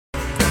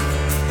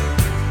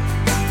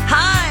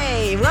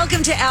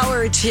Welcome to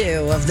hour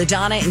 2 of the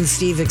Donna and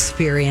Steve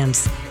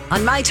Experience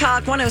on My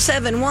Talk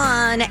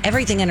 107.1,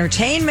 Everything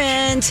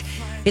Entertainment.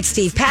 It's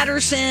Steve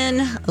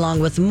Patterson, along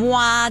with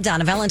moi,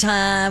 Donna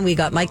Valentine. We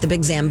got Mike the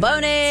Big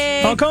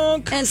Zamboni. Honk,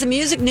 honk. And some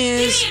music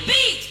news.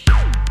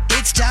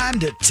 It's time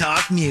to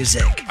talk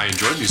music I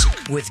enjoy music.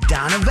 with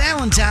Donna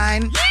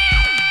Valentine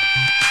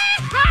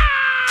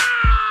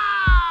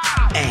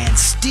and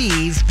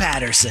Steve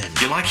Patterson.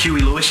 You like Huey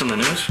Lewis on the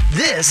news?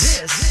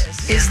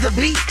 This is The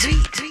Beat.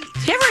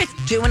 Do you ever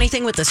do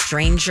anything with a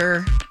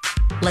stranger?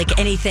 Like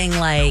anything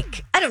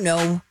like, I don't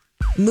know,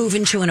 move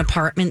into an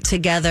apartment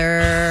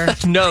together?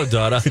 No,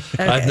 Donna.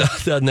 I've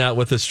not done that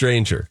with a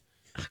stranger.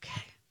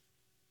 Okay.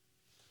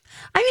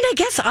 I mean, I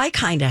guess I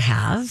kind of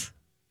have.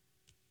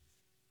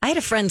 I had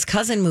a friend's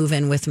cousin move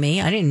in with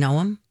me. I didn't know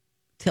him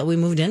till we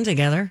moved in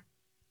together.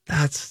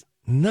 That's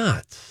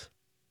nuts.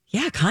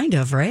 Yeah, kind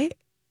of, right?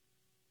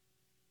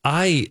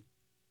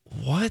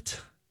 What?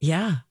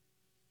 Yeah.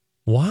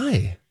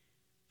 Why?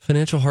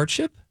 Financial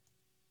hardship?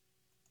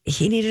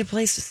 He needed a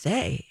place to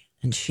stay,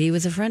 and she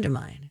was a friend of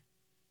mine.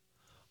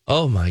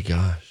 Oh my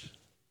gosh.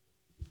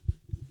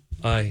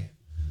 I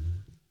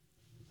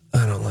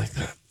don't like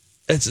that.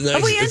 It's nice.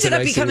 But we it's a ended up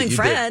nice thing becoming that you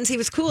friends. He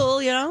was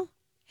cool, you know?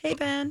 Hey,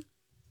 Ben. did.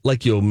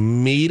 Like you'll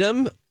meet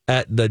him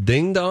at the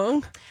ding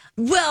dong?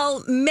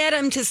 Well, met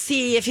him to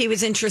see if he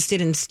was interested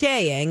in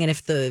staying and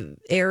if the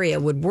area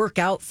would work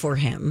out for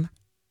him.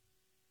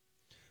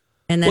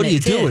 And then What are you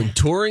it did. doing?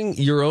 Touring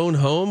your own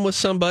home with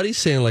somebody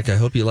saying, like, I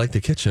hope you like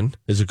the kitchen.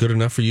 Is it good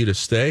enough for you to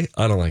stay?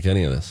 I don't like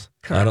any of this.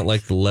 Correct. I don't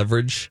like the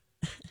leverage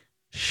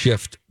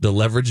shift, the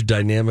leverage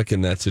dynamic in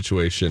that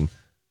situation.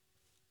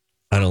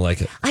 I don't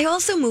like it. I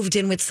also moved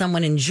in with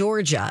someone in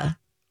Georgia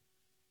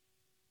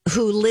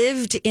who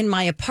lived in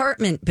my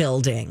apartment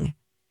building,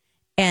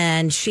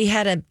 and she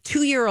had a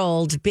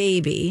 2-year-old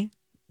baby,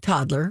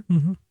 toddler,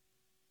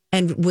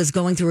 and was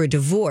going through a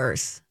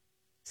divorce.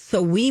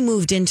 So we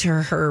moved into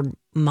her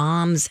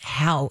mom's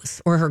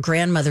house or her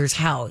grandmother's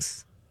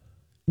house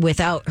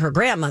without her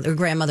grandmother. Her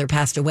grandmother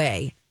passed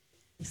away.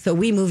 So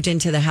we moved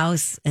into the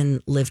house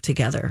and lived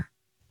together.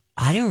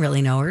 I didn't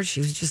really know her. She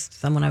was just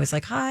someone I was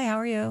like, hi, how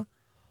are you?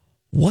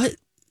 What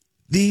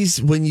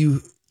these when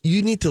you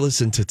need to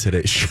listen to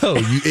today's show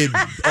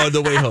on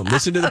the way home.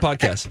 Listen to the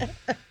podcast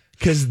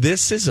because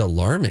this is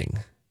alarming.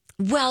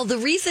 Well, the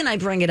reason I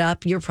bring it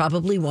up, you're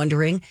probably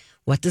wondering,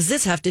 what does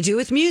this have to do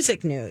with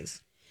music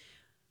news?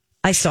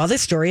 I saw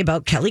this story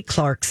about Kelly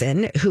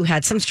Clarkson, who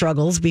had some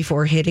struggles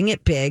before hitting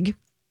it big.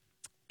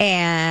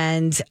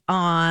 And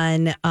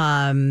on,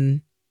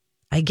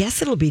 I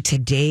guess it'll be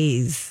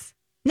today's.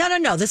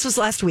 No. This was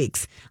last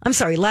week's. I'm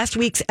sorry, last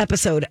week's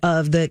episode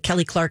of the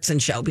Kelly Clarkson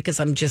show,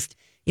 because I'm just,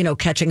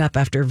 catching up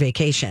after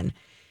vacation.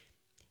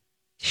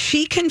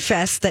 She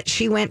confessed that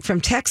she went from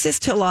Texas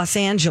to Los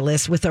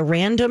Angeles with a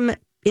random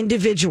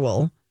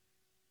individual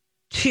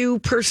to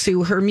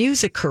pursue her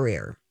music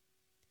career.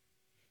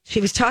 She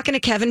was talking to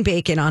Kevin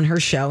Bacon on her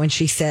show, and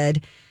she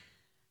said,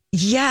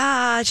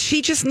 yeah,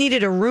 she just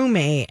needed a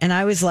roommate. And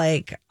I was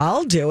like,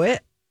 I'll do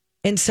it.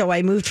 And so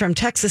I moved from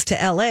Texas to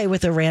LA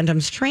with a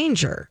random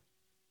stranger.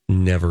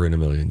 Never in a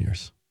million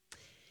years.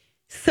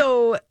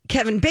 So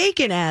Kevin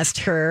Bacon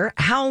asked her,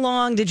 how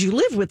long did you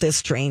live with this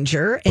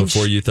stranger? And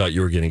Before you thought you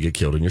were going to get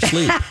killed in your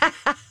sleep.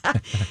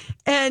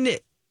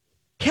 And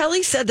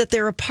Kelly said that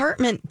their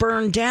apartment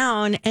burned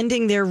down,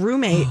 ending their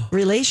roommate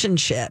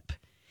relationship.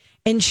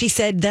 And she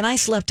said, then I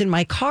slept in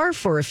my car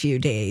for a few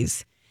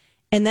days.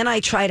 And then I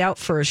tried out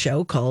for a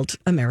show called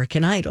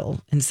American Idol.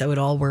 And so it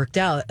all worked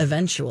out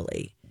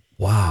eventually.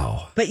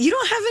 Wow. But you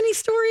don't have any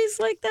stories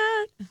like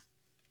that?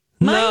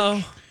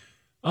 No.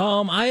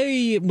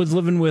 I was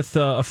living with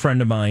a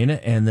friend of mine,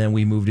 and then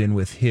we moved in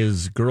with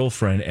his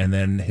girlfriend and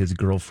then his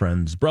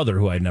girlfriend's brother,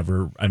 who I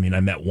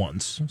met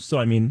once. So,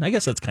 I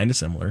guess that's kind of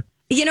similar.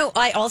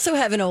 I also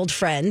have an old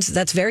friend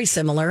that's very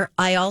similar.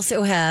 I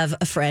also have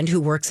a friend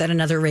who works at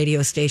another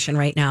radio station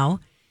right now.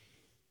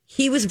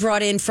 He was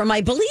brought in from,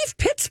 I believe,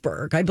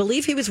 Pittsburgh. I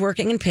believe he was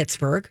working in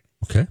Pittsburgh.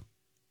 Okay.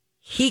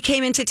 He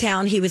came into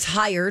town. He was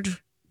hired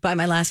by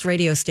my last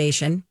radio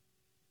station.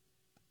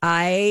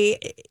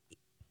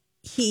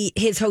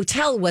 His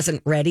hotel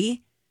wasn't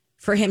ready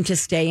for him to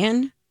stay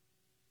in.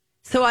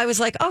 So I was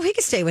like, oh, he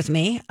can stay with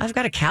me. I've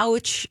got a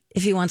couch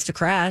if he wants to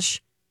crash.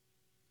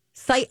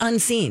 Sight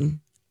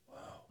unseen.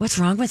 What's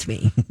wrong with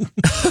me?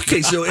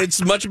 Okay, so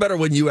it's much better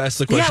when you ask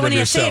the question Yeah, when of you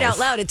yourself. say it out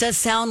loud, it does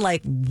sound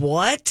like,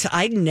 what?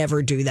 I'd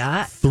never do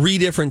that. 3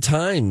 different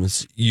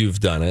times you've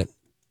done it.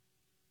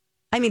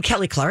 I mean,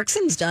 Kelly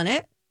Clarkson's done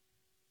it.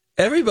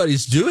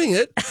 Everybody's doing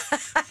it.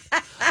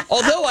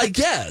 Although I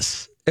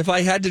guess if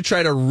I had to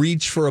try to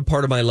reach for a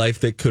part of my life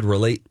that could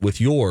relate with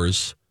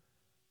yours,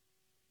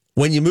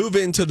 when you move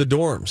into the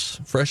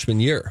dorms freshman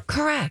year.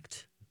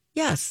 Correct.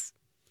 Yes.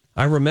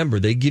 I remember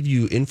they give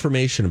you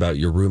information about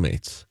your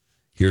roommates.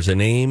 Here's a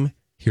name,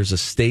 here's a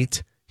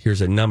state,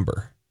 here's a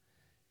number.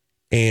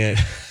 And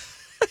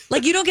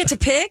like you don't get to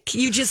pick,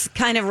 you just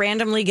kind of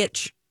randomly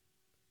get.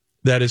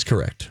 That is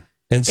correct.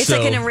 And it's so,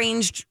 like an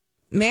arranged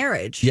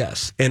marriage.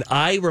 Yes. And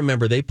I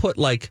remember they put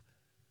like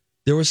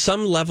there was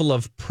some level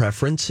of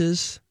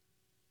preferences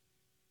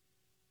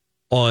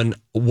on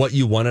what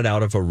you wanted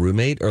out of a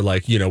roommate, or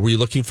like, were you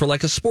looking for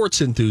like a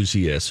sports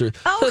enthusiast, or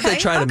they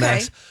try to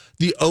max.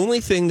 The only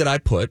thing that I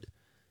put,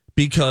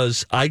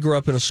 because I grew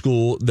up in a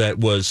school that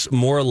was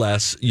more or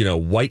less,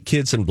 white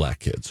kids and black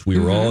kids. We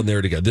were all in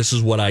there together. This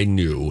is what I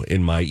knew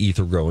in my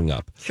ether growing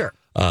up. Sure.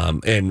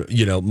 And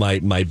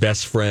my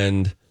best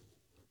friend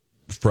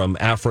from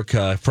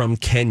Africa, from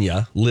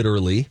Kenya,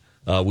 literally,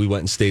 we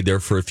went and stayed there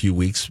for a few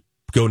weeks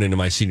going into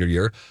my senior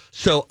year.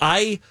 So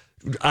I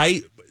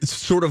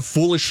sort of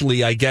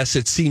foolishly, I guess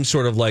it seems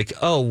sort of like,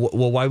 oh,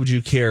 well, why would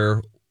you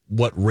care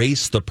what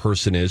race the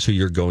person is who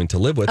you're going to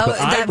live with? Oh, but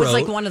that was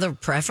like one of the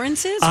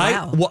preferences?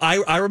 Wow.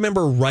 I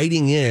remember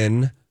writing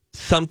in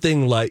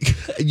something like,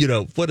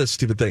 what a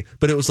stupid thing.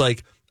 But it was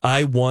like,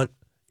 I want,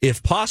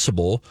 if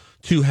possible,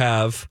 to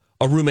have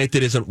a roommate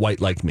that isn't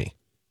white like me.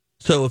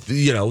 So if,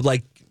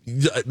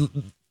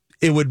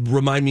 it would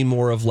remind me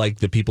more of like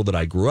the people that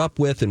I grew up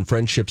with and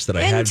friendships that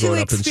I had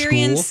growing up in school. And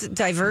to experience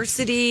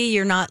diversity,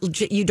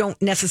 you don't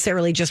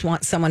necessarily just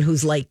want someone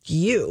who's like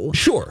you.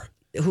 Sure.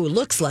 Who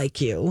looks like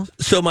you.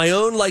 So my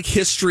own like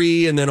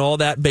history and then all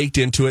that baked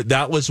into it,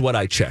 that was what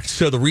I checked.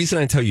 So the reason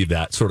I tell you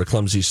that sort of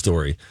clumsy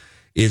story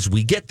is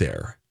we get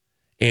there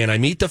and I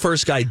meet the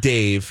first guy,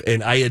 Dave,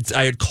 and I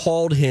had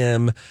called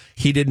him.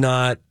 He did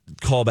not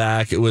call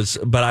back.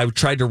 But I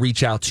tried to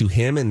reach out to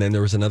him, and then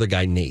there was another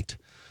guy, Nate.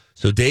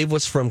 So Dave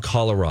was from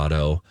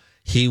Colorado.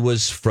 He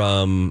was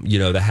from,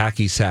 the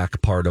hacky sack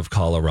part of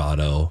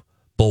Colorado,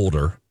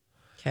 Boulder.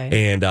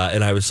 Okay. And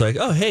I was like,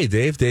 oh, hey,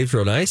 Dave. Dave's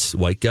real nice.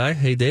 White guy.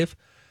 Hey, Dave.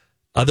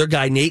 Other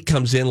guy, Nate,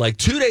 comes in like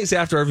 2 days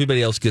after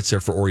everybody else gets there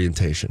for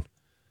orientation.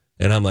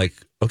 And I'm like,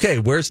 okay,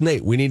 where's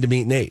Nate? We need to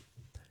meet Nate.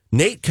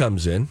 Nate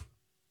comes in.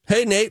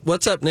 Hey, Nate.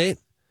 What's up, Nate?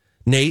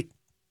 Nate,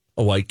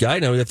 a white guy.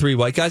 Now we got 3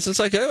 white guys. It's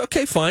like,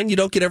 okay, fine. You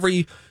don't get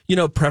every,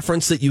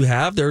 preference that you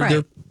have.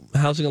 They're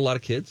housing a lot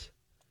of kids.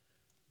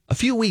 A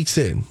few weeks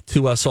in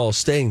to us all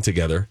staying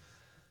together,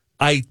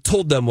 I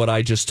told them what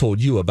I just told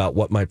you about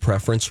what my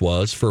preference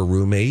was for a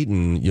roommate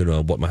and,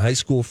 what my high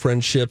school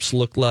friendships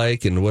looked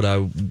like and what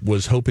I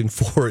was hoping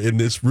for in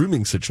this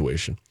rooming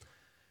situation.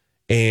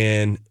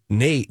 And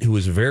Nate, who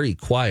was very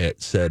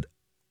quiet, said,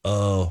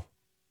 oh,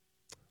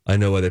 I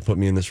know why they put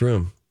me in this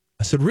room.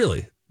 I said,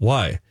 really?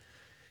 Why?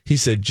 He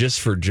said, just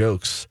for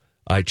jokes,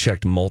 I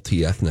checked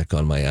multi-ethnic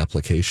on my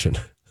application.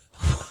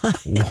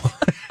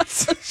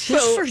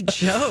 Just for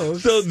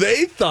jokes. So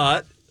they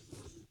thought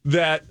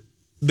that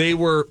they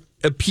were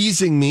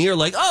appeasing me, or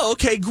like, oh,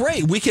 okay,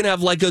 great, we can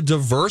have like a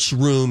diverse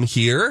room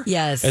here.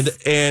 Yes,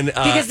 and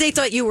because they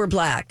thought you were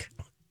black.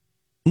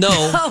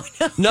 No,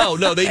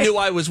 they knew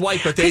I was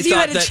white, but they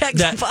thought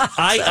that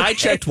I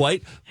checked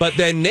white. But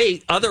then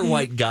Nate, other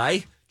white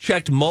guy,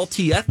 checked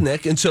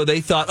multi-ethnic, and so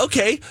they thought,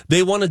 okay,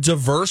 they want a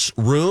diverse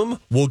room,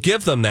 we'll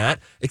give them that.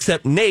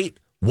 Except Nate,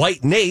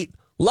 white Nate,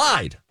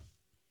 lied.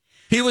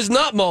 He was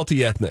not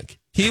multi-ethnic.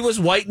 He was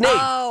white Nate.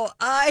 Oh,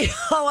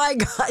 I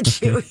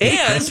got you.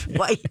 And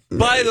white Nate.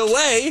 By the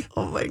way,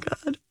 oh my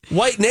God,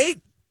 white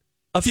Nate,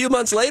 a few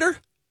months later,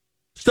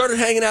 started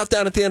hanging out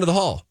down at the end of the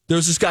hall. There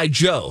was this guy,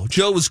 Joe.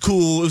 Joe was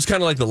cool. It was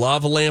kind of like the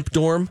lava lamp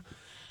dorm.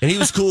 And he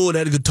was cool and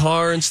had a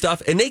guitar and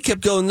stuff. And Nate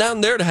kept going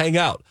down there to hang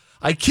out.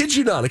 I kid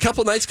you not. A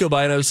couple nights go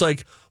by and I was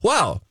like,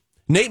 wow,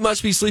 Nate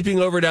must be sleeping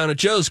over down at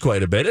Joe's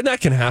quite a bit. And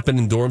that can happen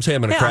in dorms. Hey,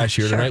 I'm going to crash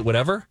here tonight,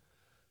 whatever.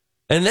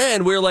 And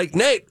then we were like,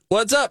 Nate,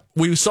 what's up?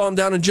 We saw him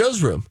down in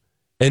Joe's room.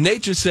 And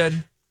Nate just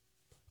said,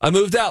 I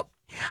moved out.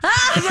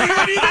 I was like,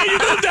 what do you mean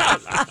you moved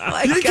out?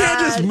 Oh you can't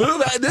just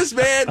move out. This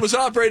man was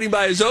operating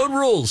by his own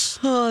rules.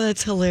 Oh,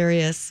 that's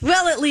hilarious.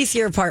 Well, at least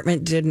your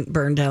apartment didn't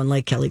burn down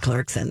like Kelly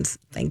Clarkson's.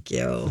 Thank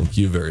you. Thank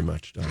you very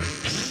much, Donna.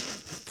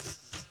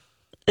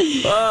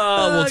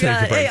 We'll take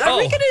a break. Hey, are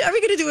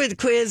we gonna do a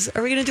quiz?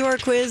 Are we gonna do our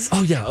quiz?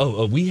 Oh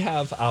yeah. We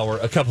have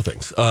a couple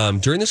things.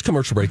 During this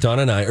commercial break,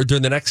 Donna and I, or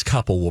during the next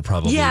couple, we'll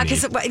probably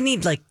because I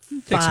need like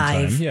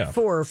 4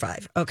 or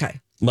 5. Okay.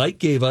 Mike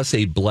gave us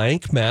a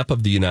blank map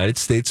of the United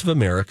States of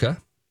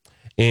America,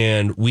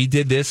 and we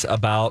did this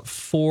about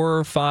 4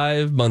 or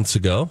 5 months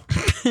ago.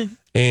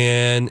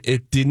 And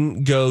it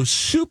didn't go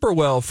super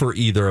well for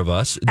either of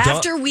us.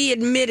 After we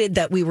admitted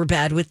that we were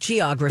bad with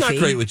geography.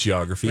 Not great with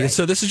geography. Right. And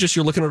so this is just,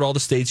 you're looking at all the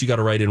states. You got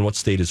to write in what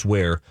state is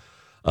where.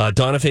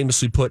 Donna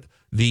famously put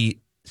the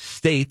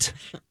state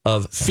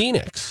of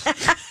Phoenix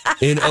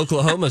in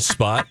Oklahoma's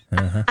spot.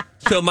 Uh-huh.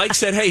 So Mike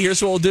said, hey,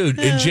 here's what we'll do.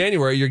 In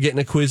January, you're getting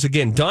a quiz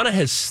again. Donna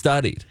has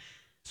studied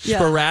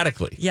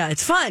sporadically. Yeah,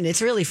 it's fun.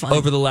 It's really fun.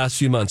 Over the last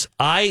few months.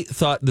 I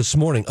thought this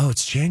morning, oh,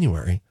 it's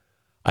January.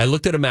 I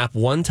looked at a map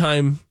one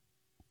time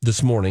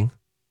this morning,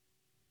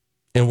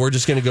 and we're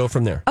just going to go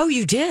from there. Oh,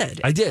 you did?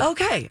 I did.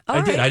 Okay.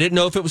 I did. I didn't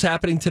know if it was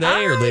happening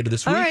today or later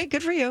this week. All right.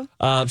 Good for you.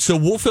 So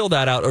we'll fill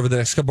that out over the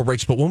next couple of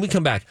breaks. But when we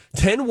come back,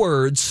 10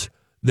 words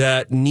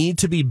that need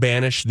to be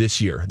banished this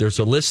year. There's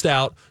a list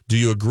out. Do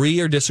you agree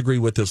or disagree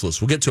with this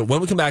list? We'll get to it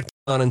when we come back.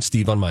 Don and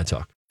Steve on My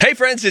Talk. Hey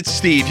friends, it's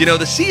Steve. You know,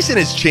 the season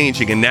is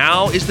changing, and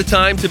now is the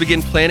time to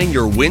begin planning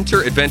your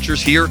winter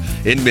adventures here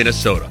in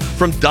Minnesota.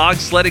 From dog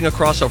sledding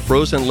across a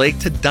frozen lake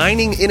to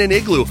dining in an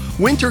igloo,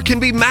 winter can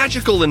be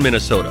magical in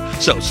Minnesota.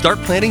 So start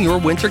planning your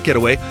winter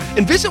getaway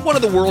and visit one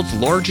of the world's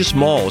largest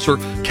malls or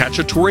catch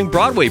a touring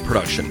Broadway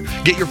production.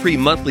 Get your free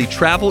monthly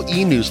travel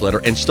e-newsletter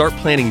and start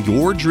planning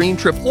your dream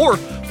trip, or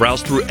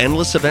browse through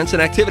endless events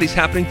and activities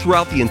happening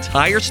throughout the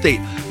entire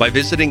state by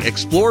visiting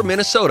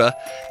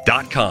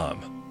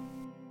exploreminnesota.com.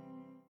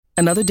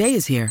 Another day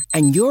is here,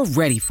 and you're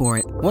ready for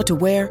it. What to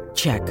wear?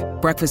 Check.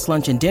 Breakfast,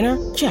 lunch, and dinner?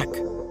 Check.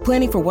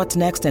 Planning for what's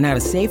next and how to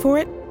save for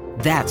it?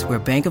 That's where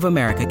Bank of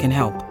America can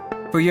help.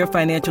 For your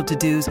financial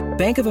to-dos,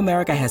 Bank of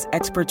America has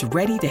experts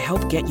ready to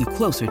help get you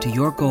closer to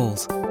your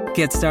goals.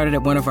 Get started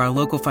at one of our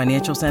local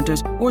financial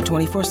centers or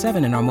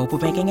 24/7 in our mobile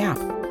banking app.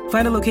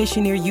 Find a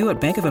location near you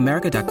at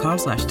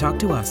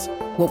bankofamerica.com/talktous.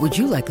 What would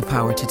you like the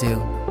power to do?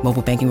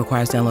 Mobile banking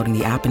requires downloading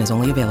the app and is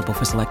only available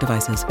for select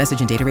devices.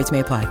 Message and data rates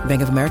may apply.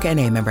 Bank of America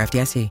N.A., member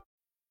FDIC.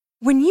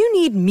 When you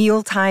need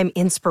mealtime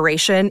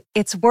inspiration,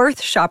 it's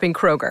worth shopping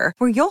Kroger,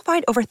 where you'll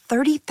find over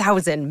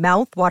 30,000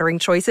 mouth-watering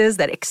choices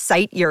that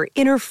excite your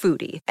inner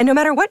foodie. And no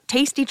matter what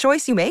tasty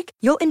choice you make,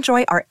 you'll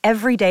enjoy our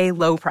everyday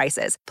low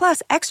prices,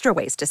 plus extra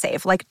ways to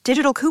save, like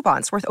digital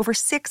coupons worth over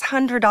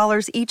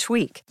 $600 each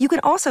week. You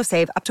can also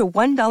save up to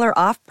 $1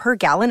 off per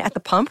gallon at the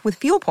pump with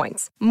fuel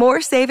points.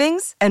 More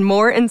savings and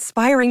more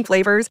inspiring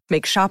flavors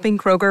make shopping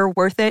Kroger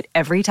worth it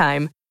every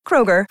time.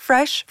 Kroger,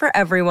 fresh for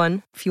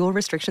everyone. Fuel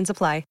restrictions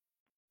apply.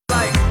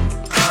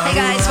 Hey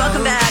guys,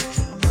 welcome back.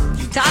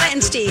 Donna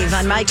and Steve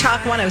on My Talk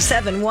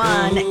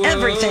 107.1,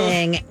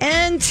 Everything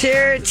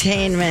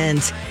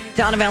Entertainment.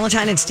 Donna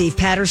Valentine and Steve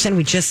Patterson.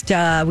 We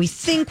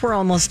think we're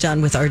almost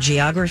done with our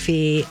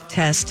geography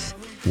test.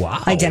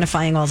 Wow.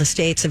 Identifying all the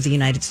states of the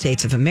United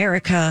States of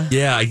America.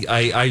 Yeah,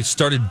 I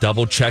started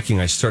double checking.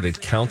 I started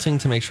counting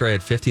to make sure I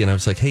had 50, and I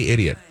was like, hey,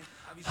 idiot,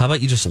 how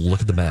about you just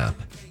look at the map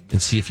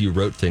and see if you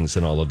wrote things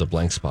in all of the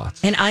blank spots?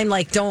 And I'm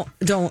like, don't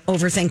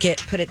overthink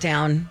it. Put it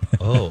down.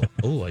 I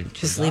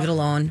Just leave it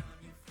alone.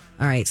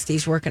 All right,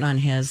 Steve's working on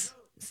his.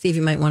 Steve,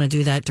 you might want to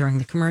do that during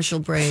the commercial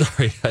break.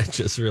 Sorry, I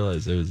just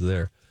realized it was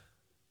there.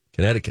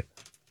 Connecticut.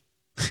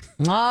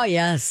 Oh,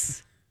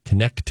 yes.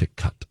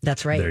 Connecticut.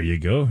 That's right. There you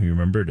go. You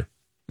remembered.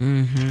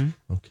 Mm-hmm.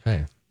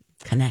 Okay.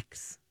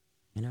 Connects.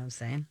 You know what I'm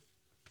saying?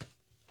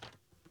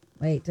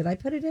 Wait, did I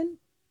put it in?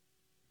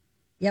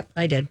 Yep,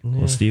 I did.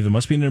 Well, Steve, it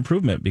must be an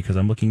improvement because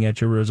I'm looking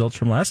at your results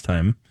from last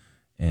time,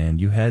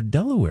 and you had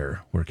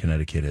Delaware where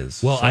Connecticut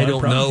is. Well, So I I'm don't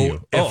proud of know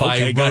you. if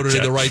I wrote it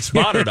in the right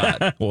spot or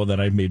not. Well,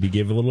 then I maybe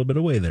gave a little bit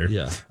away there.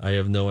 Yeah, I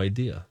have no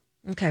idea.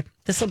 Okay,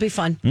 this will be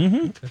fun.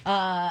 Mm-hmm.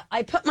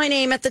 I put my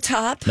name at the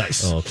top.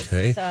 Nice.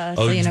 Okay.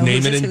 So you know, name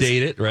who's it and who's-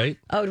 date it, right?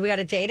 Oh, do we got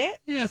to date it?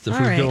 Yeah, if All we're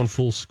right. going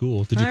full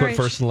school. Did you All put right.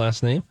 first and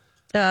last name?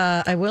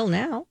 I will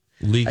now.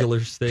 Legal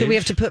or stage? Do we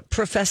have to put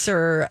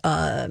Professor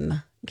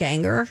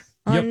Ganger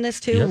on Yep. this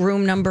too? Yep.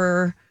 Room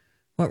number.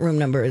 What room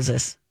number is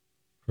this?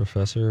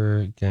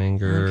 Professor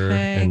Ganger,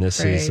 Okay, and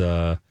this great. is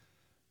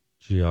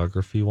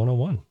Geography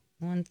 101.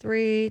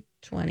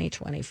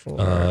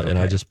 1-3-2024. And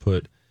I just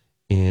put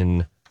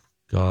in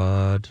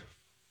God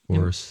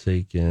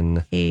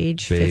forsaken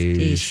age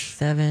beige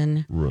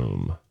 57.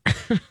 room.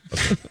 Okay.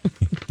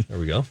 There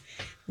we go.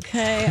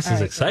 Okay, This all is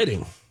right.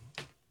 exciting.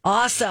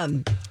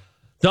 Awesome.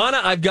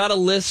 Donna, I've got a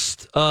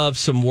list of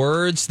some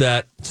words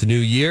that it's a new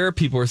year.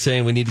 People are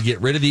saying we need to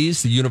get rid of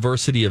these. The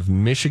University of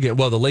Michigan,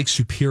 well, the Lake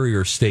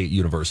Superior State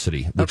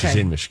University, which is Okay.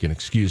 in Michigan,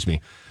 excuse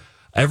me.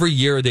 Every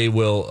year they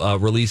will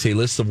release a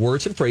list of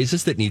words and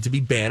phrases that need to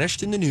be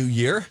banished in the new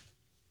year.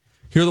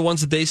 Here are the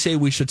ones that they say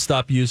we should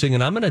stop using,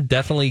 and I'm going to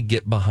definitely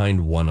get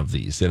behind one of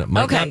these, and it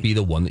might Okay. not be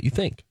the one that you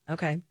think.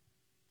 Okay.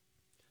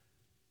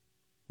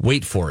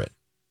 Wait for it.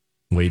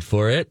 Wait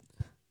for it. ...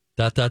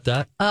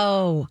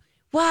 Oh,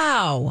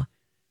 wow.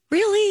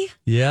 Really?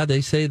 Yeah,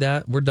 they say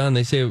that. We're done.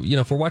 They say,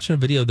 if we're watching a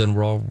video, then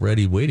we're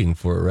already waiting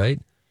for it, right?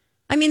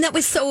 I mean, that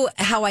was so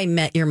How I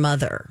Met Your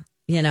Mother,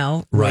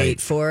 Right.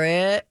 Wait for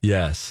it.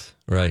 Yes,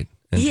 right.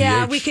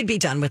 Yeah, NPH. we could be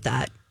done with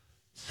that.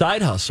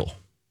 Side hustle.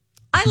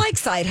 I like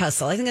side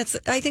hustle. I think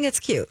it's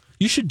cute.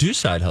 You should do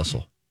side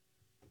hustle.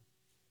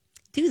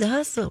 Do the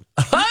hustle.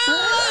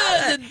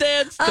 The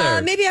dance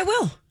there. Maybe I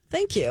will.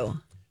 Thank you.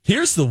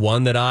 Here's the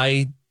one that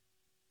I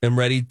am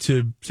ready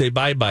to say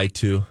bye-bye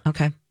to.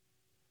 Okay.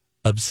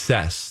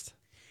 Obsessed.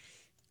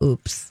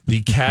 Oops.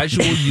 The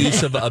casual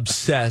use of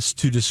obsessed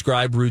to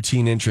describe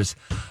routine interests.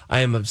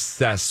 I am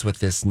obsessed with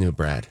this new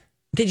bread.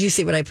 Did you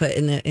see what I put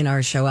in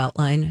our show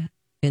outline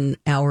in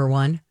hour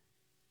one?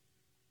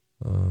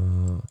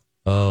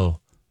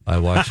 I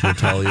watched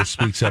Natalia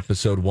Speaks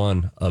episode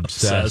 1.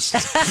 Obsessed.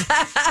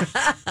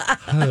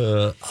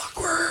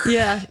 Awkward.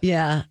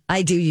 Yeah.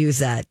 I do use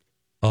that.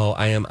 Oh,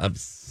 I am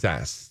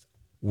obsessed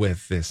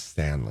with this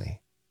Stanley.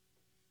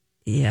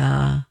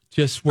 Yeah.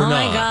 Just we're oh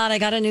not. my God, I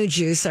got a new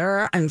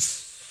juicer. I'm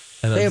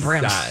super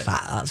obsessed.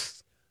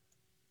 obsessed.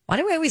 Why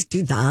do we always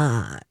do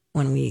that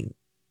when we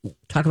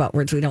talk about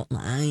words we don't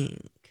like?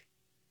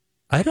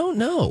 I don't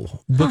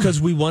know. Because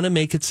we want to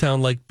make it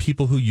sound like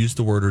people who use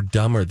the word are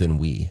dumber than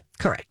we.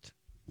 Correct.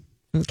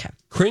 Okay.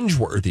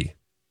 Cringeworthy.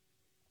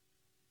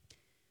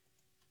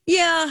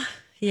 Yeah.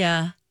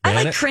 Yeah. I Ban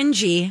like it?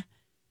 cringy.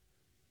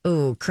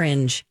 Oh,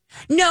 cringe.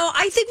 No,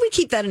 I think we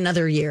keep that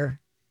another year.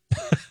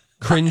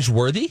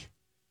 Cringe-worthy?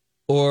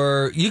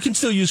 Or you can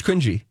still use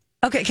cringy.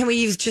 Okay, can we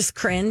use just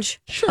cringe?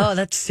 Sure. Oh,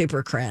 that's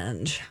super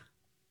cringe.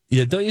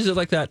 Yeah, don't use it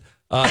like that.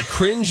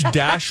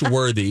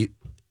 Cringe-worthy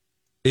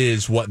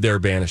is what they're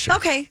banishing.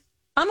 Okay,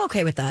 I'm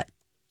okay with that.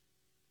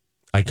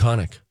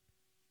 Iconic.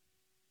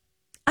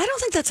 I don't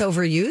think that's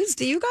overused.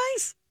 Do you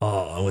guys?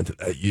 Oh, I went to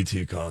that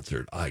U2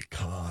 concert.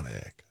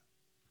 Iconic.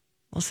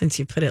 Well, since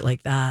you put it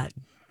like that.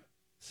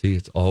 See,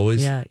 it's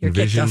always Yeah, you're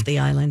kicked off the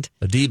island.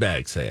 a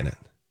D-bag saying it.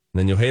 And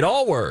then you'll hate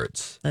all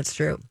words. That's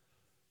true.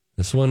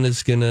 This one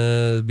is going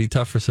to be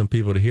tough for some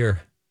people to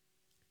hear.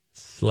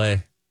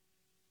 Slay.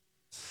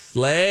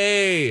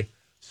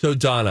 So,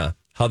 Donna,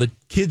 how the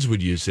kids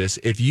would use this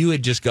if you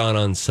had just gone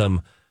on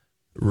some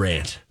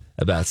rant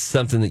about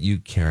something that you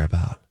care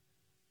about.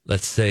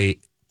 Let's say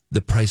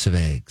the price of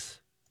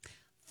eggs.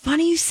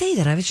 Funny you say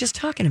that. I was just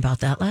talking about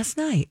that last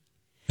night.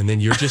 And then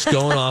you're just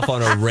going off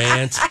on a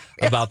rant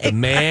about the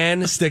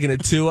man sticking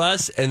it to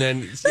us. And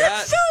then, That's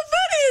so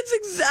funny. It's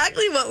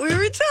exactly what we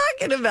were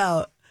talking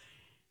about.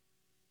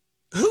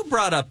 who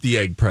brought up the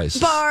egg price?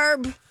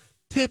 Barb.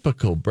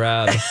 Typical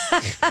Brad.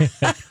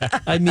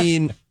 I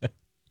mean,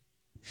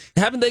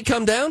 haven't they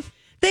come down?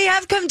 They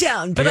have come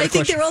down, but got a I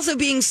think question. they're also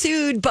being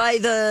sued by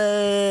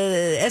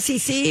the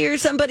SEC or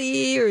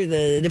somebody or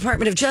the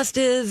Department of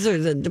Justice or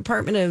the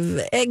Department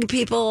of Egg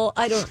people.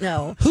 I don't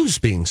know. Who's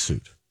being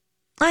sued?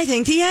 I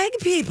think the egg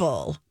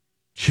people.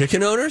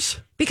 Chicken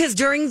owners? Because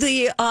during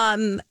the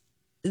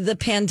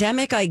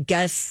pandemic, I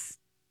guess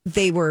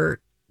they were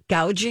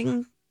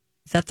gouging.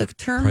 Is that the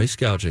term? Price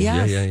gouging.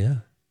 Yes. Yeah.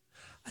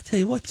 I tell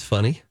you what's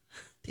funny.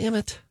 Damn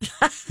it.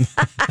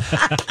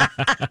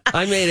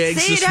 I made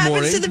eggs See, it this happens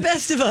morning. to the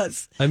best of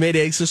us. I made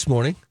eggs this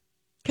morning.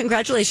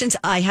 Congratulations.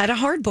 I had a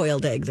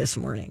hard-boiled egg this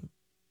morning.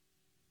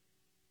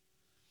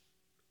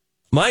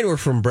 Mine were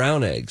from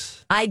brown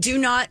eggs. I do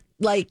not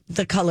like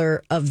the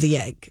color of the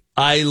egg.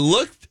 I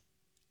looked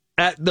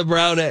at the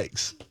brown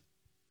eggs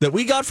that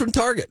we got from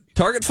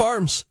Target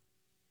Farms.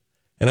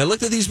 And I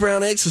looked at these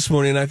brown eggs this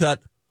morning and I thought,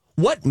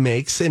 what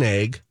makes an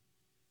egg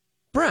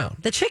brown?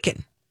 The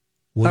chicken.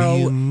 What do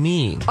you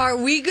mean? Are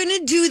we going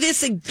to do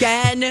this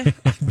again?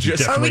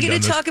 Just Are we going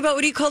done to this. talk about,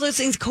 what do you call those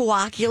things?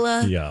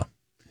 Coagula? Yeah.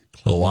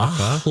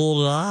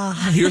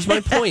 Here's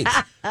my point.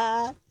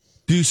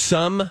 Do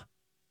some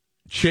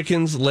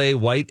chickens lay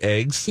white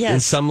eggs Yes.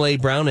 and some lay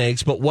brown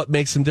eggs, but what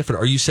makes them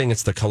different? Are you saying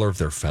it's the color of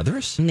their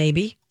feathers?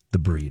 Maybe. The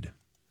breed.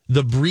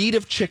 The breed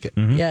of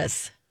chicken.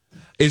 Yes.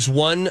 Is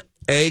one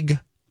egg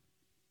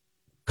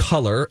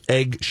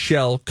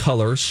shell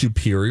color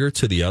superior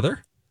to the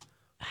other?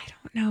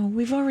 No,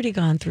 we've already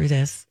gone through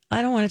this.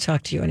 I don't want to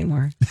talk to you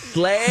anymore.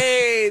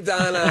 Slay,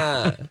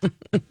 Donna.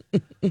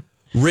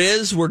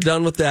 Riz, we're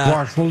done with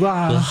that.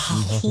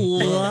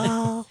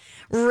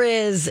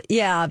 Riz,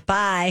 yeah,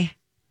 bye.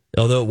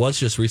 Although it was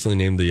just recently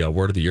named the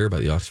Word of the Year by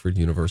the Oxford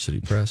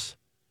University Press.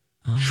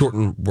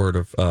 Shortened word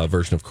of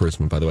version of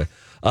charisma, by the way.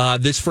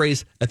 This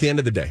phrase, at the end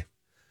of the day.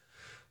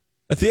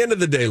 At the end of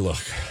the day, look.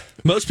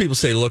 Most people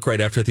say look right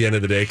after at the end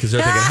of the day because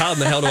they're thinking, how in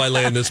the hell do I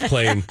land this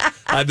plane?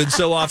 I've been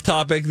so off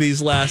topic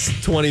these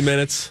last 20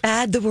 minutes.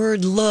 Add the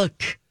word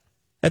look.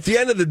 At the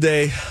end of the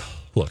day,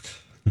 look.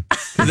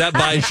 That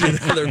buys you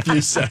another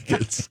few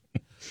seconds.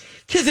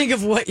 To think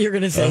of what you're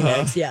going to say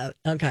next. Yeah,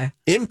 okay.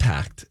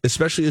 Impact,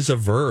 especially as a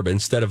verb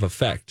instead of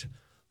effect.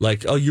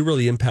 Like, oh, you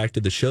really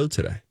impacted the show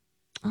today.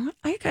 I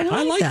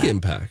I like that.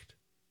 impact.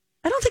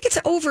 I don't think it's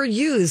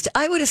overused.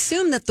 I would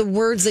assume that the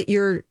words that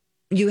you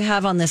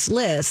have on this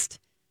list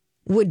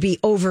would be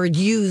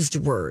overused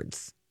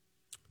words.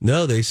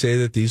 No, they say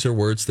that these are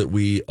words that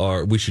we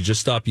should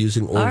just stop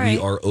using or All right.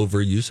 we are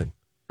overusing.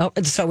 Oh,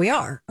 so we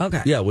are.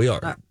 Okay. Yeah, we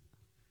are.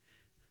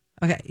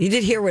 Okay. You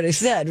did hear what I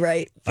said,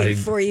 right?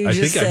 Before you I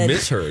just think said I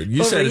misheard.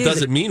 You said it overuse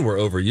doesn't mean we're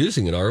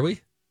overusing it, are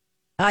we?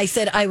 I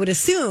said I would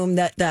assume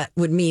that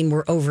would mean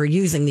we're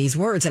overusing these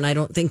words, and I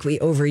don't think we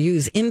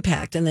overuse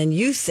impact. And then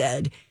you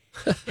said,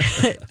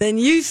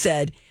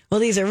 well,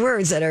 these are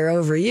words that are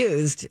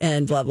overused,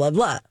 and blah blah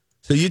blah.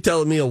 So you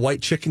telling me a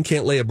white chicken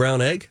can't lay a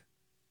brown egg?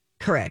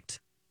 Correct.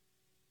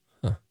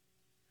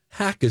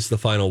 Hack is the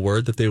final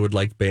word that they would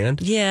like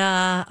banned.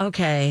 Yeah.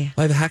 Okay.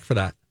 I have a hack for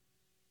that.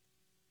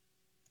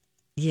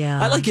 Yeah.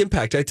 I like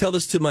impact. I tell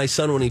this to my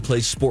son when he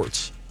plays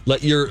sports.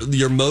 Let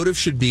your motive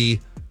should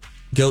be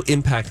go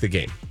impact the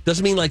game.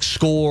 Doesn't mean like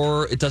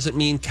score. It doesn't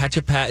mean catch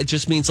a pass. It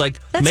just means like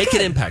That's make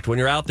good. an impact when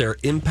you're out there.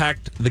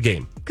 Impact the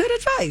game. Good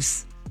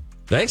advice.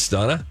 Thanks,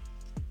 Donna.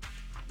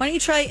 Why don't you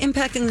try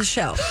impacting the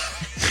show?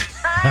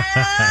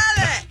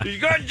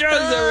 Good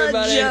jokes,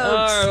 everybody.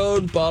 jokes. Our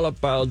own Paula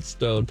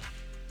Poundstone.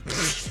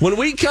 When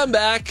we come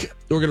back,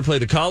 we're going to play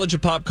the College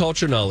of Pop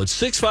Culture Knowledge.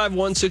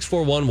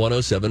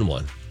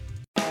 651-641-1071.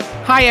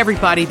 Hi,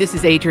 everybody. This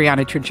is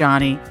Adriana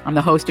Trajani. I'm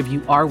the host of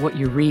You Are What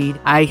You Read.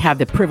 I have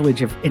the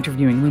privilege of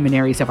interviewing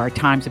luminaries of our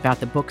times about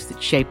the books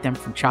that shaped them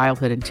from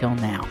childhood until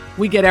now.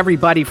 We get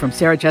everybody from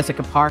Sarah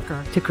Jessica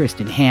Parker to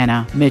Kristen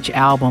Hanna, Mitch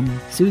Albom,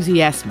 Susie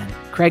Essman,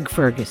 Craig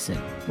Ferguson,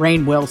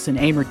 Rainn Wilson,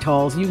 Amor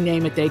Tolls, you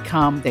name it, they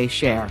come, they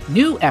share.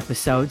 New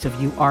episodes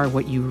of You Are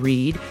What You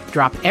Read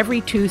drop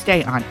every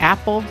Tuesday on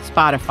Apple,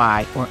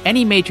 Spotify, or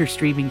any major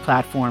streaming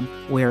platform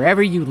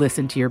wherever you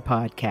listen to your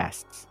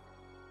podcasts.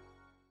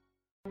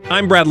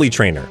 I'm Bradley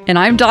Trainer. And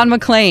I'm Don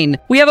McClain.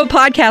 We have a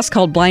podcast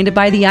called Blinded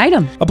by the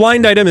Item. A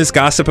blind item is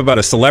gossip about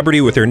a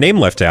celebrity with their name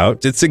left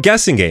out. It's a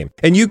guessing game,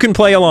 and you can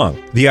play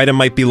along. The item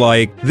might be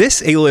like,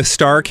 this A-list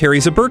star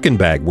carries a Birkin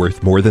bag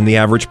worth more than the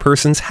average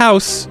person's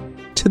house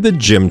to the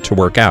gym to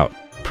work out.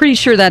 Pretty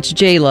sure that's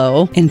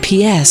J-Lo. And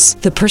P.S.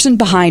 the person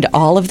behind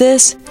all of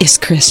this is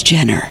Kris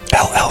Jenner,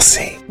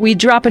 LLC. We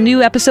drop a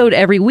new episode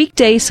every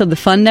weekday so the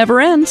fun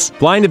never ends.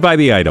 Blinded by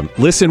the Item.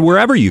 Listen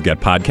wherever you get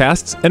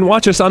podcasts and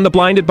watch us on the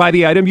Blinded by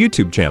the Item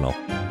YouTube channel.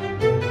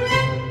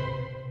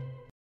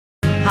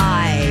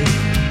 Hi.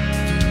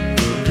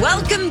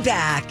 Welcome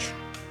back.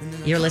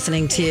 You're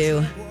listening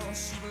to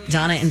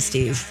Donna and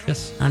Steve.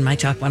 Yes. On My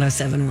Talk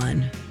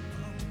 107.1.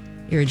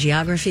 You're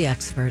geography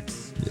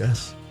experts.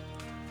 Yes.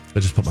 I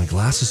just put my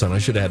glasses on. I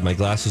should have had my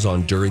glasses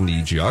on during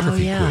the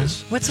geography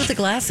quiz. What's with the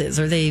glasses?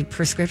 Are they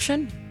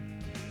prescription?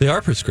 They are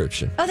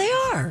prescription. Oh, they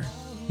are.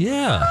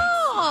 Yeah.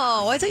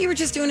 Oh, I thought you were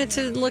just doing it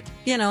to look,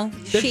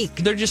 chic.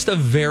 They're just a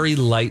very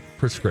light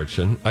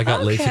prescription. I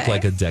got LASIK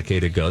like a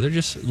decade ago. They're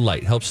just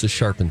light. Helps to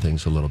sharpen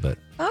things a little bit.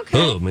 Okay.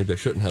 Oh, maybe I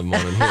shouldn't have them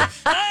on in here.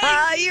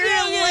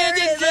 You're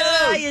hilarious.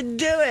 That's how you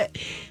do it.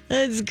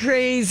 That's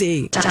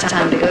crazy.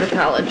 Time to go to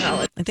college.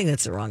 I think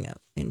that's the wrong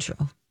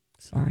intro.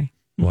 Sorry.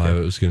 Well, I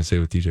was going to say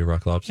with DJ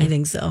Rock Lobster. I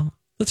think so.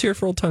 Let's hear it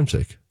for old time's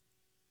sake.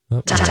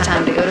 Oh.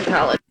 Time to go to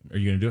college. Are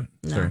you going to do it?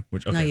 No. Sorry.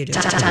 No, you do.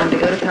 Time to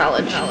go to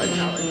college.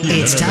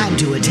 It's time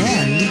to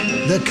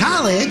attend the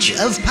College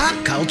of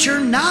Pop Culture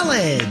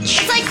Knowledge.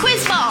 It's like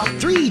quiz ball.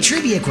 3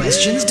 trivia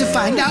questions to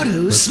find out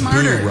who's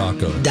smarter. Boo,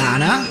 Rocco.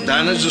 Donna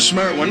Donna's a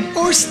smart one.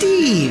 or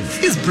Steve.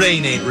 His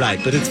brain ain't right,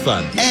 but it's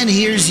fun. And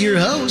here's your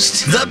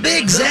host, the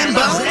Big Zamboni.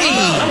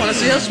 I want to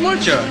see how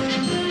smart you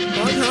are.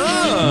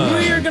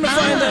 We are going to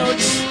find out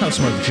how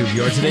smart the two of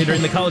you are today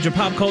during the College of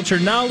Pop Culture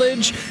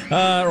Knowledge.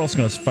 We're also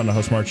going to find out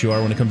how smart you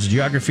are when it comes to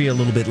geography a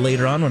little bit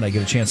later on when I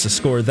get a chance to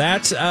score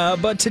that.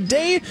 But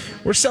today,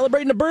 we're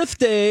celebrating a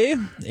birthday.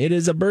 It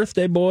is a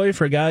birthday boy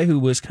for a guy who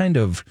was kind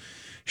of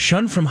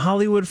shunned from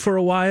Hollywood for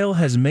a while,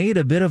 has made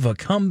a bit of a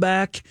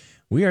comeback.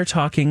 We are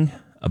talking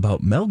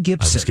about Mel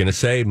Gibson. I was going to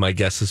say, my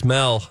guess is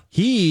Mel.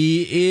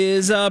 He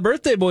is a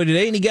birthday boy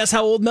today, and you guess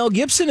how old Mel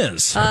Gibson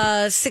is?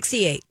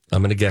 68.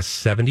 I'm going to guess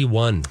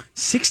 71.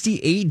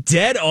 68,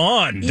 dead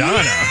on,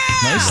 Donna.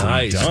 Yeah!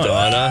 Nice,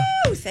 Donna.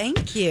 Ooh,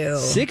 thank you.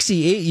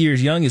 68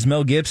 years young is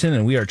Mel Gibson,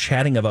 and we are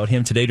chatting about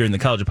him today during the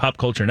College of Pop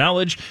Culture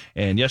Knowledge.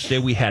 And yesterday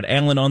we had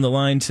Alan on the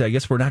line. So I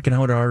guess we're knocking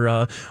out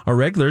our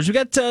regulars. We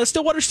got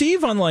Stillwater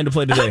Steve on the line to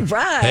play today. All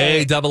right.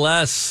 Hey, Double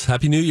S.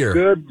 Happy New Year.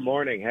 Good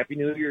morning. Happy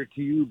New Year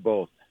to you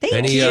both.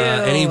 Thank you.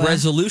 Any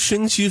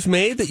resolutions you've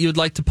made that you would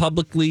like to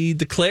publicly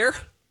declare?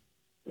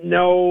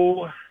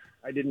 No,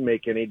 I didn't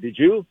make any. Did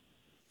you?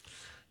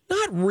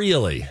 Not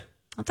really.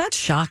 Well, that's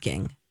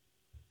shocking.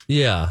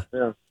 Yeah.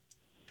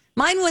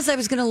 Mine was I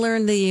was going to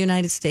learn the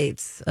United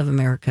States of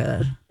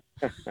America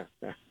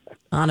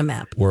on a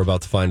map. We're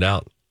about to find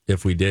out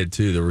if we did,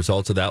 too. The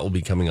results of that will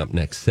be coming up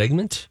next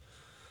segment.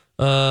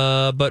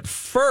 But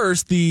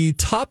first, the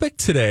topic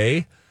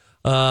today,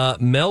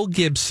 Mel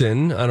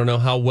Gibson. I don't know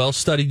how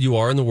well-studied you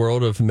are in the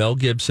world of Mel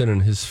Gibson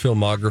and his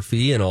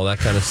filmography and all that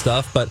kind of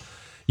stuff, but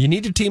you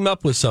need to team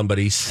up with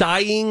somebody.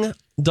 Sighing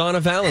Donna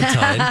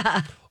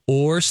Valentine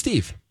or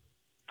Steve?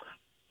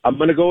 I'm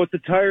going to go with the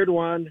tired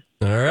one.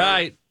 All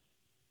right.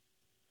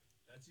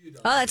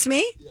 Oh, that's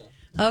me?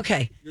 Yeah.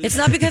 Okay. It's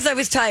not because I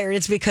was tired.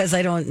 It's because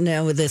I don't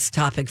know this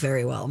topic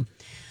very well.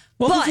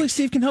 Well, But- hopefully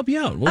Steve can help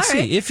you out. We'll see.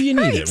 right. If you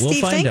need All right, it, we'll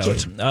Steve, find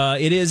thank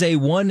out. It is a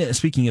one.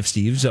 Speaking of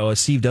Steve, so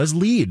Steve does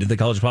lead the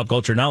College of Pop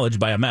Culture Knowledge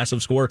by a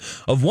massive score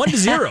of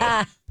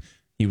 1-0.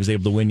 He was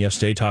able to win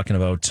yesterday talking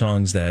about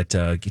songs that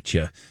get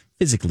you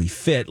physically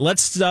fit.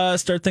 Let's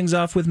start things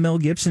off with Mel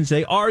Gibson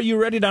today. Are you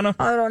ready, Donna?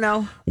 I don't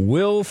know.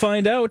 We'll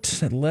find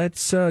out.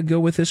 Let's go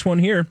with this one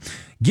here.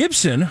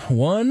 Gibson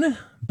won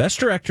Best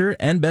Director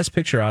and Best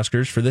Picture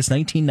Oscars for this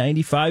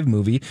 1995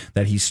 movie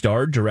that he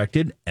starred,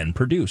 directed, and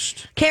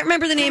produced. Can't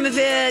remember the name of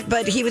it,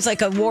 but he was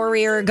like a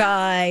warrior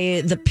guy.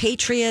 The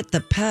Patriot,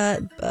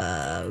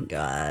 oh,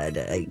 God.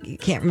 I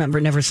can't remember.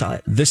 Never saw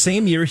it. The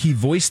same year, he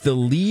voiced the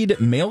lead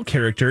male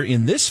character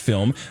in this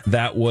film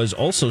that was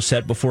also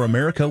set before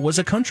America was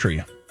a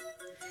country.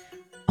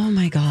 Oh,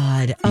 my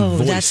God. Oh,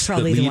 Voiced that's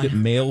probably the lead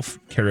one. male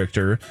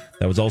character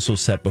that was also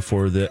set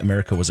before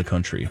America was a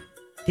country.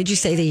 Did you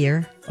say the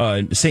year?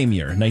 Same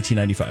year,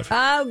 1995.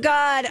 Oh,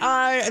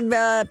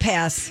 God.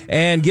 Pass.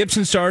 And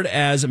Gibson starred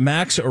as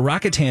Max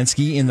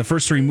Rokitansky in the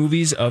first 3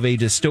 movies of a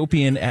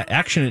dystopian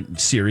action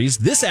series.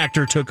 This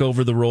actor took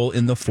over the role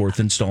in the 4th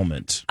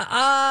installment.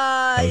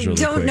 I really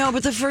don't quick. know,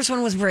 but the first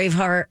one was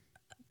Braveheart.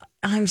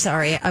 I'm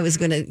sorry. I was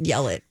going to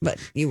yell it, but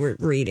you were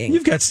reading.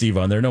 You've got Steve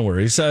on there. No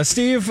worries.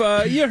 Steve,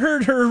 you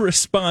heard her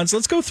response.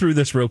 Let's go through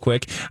this real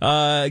quick.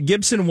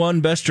 Gibson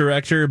won Best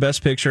Director,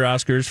 Best Picture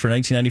Oscars for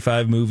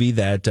 1995 movie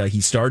that he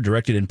starred,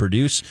 directed, and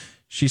produced.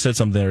 She said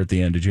something there at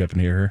the end. Did you happen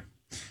to hear her?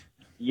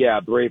 Yeah,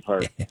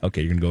 Braveheart.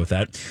 Okay, you're going to go with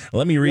that.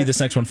 Let me read this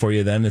next one for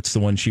you then. It's the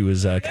one she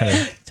was kind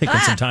of taking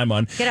some time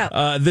on. Get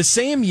out. The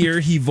same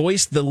year, he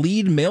voiced the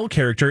lead male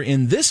character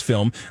in this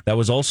film that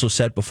was also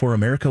set before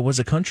America was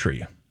a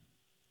country.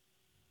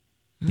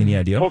 Any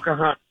idea?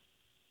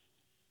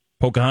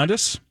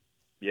 Pocahontas?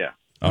 Yeah.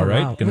 All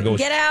right, wow. gonna go with,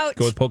 Get out.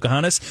 Go with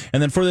Pocahontas,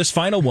 and then for this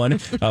final one,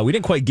 we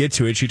didn't quite get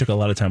to it. She took a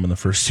lot of time on the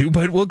first two,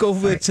 but we'll go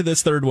to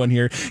this third one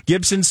here.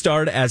 Gibson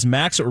starred as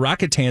Max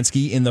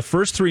Rokitansky in the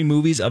first three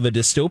movies of a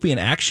dystopian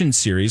action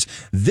series.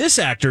 This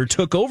actor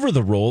took over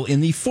the role in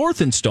the fourth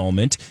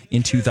installment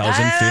in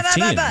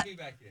 2015.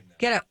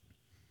 Get out.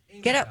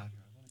 Get out.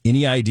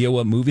 Any idea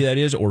what movie that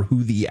is, or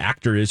who the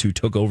actor is who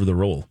took over the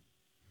role?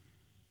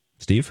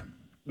 Steve?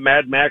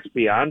 Mad Max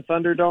Beyond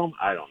Thunderdome?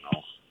 I don't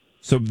know.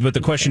 So, but the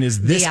question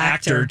is, this The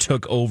actor. actor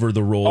took over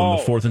the role in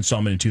the fourth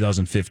installment in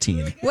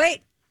 2015.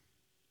 Wait.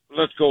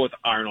 Let's go with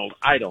Arnold.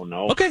 I don't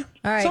know. Okay.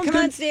 All right, Sounds come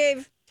good. on,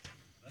 Steve.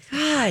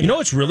 God. You know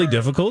what's really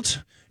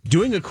difficult?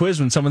 Doing a quiz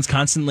when someone's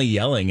constantly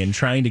yelling and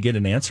trying to get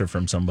an answer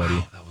from somebody.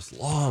 Wow, that was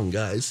long,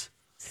 guys.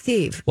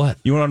 Steve. What?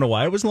 You want to know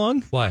why it was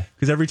long? Why?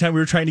 Because every time we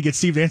were trying to get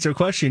Steve to answer a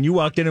question, you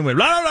walked in and went,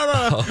 blah,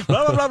 blah, blah, blah,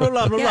 blah, blah, blah,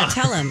 blah, blah, Yeah, blah.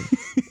 tell him.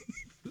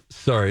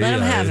 Sorry. Let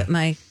him have it,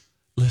 Mike.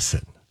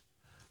 Listen,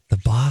 the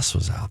boss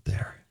was out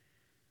there.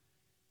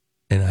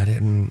 And I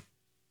didn't.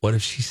 What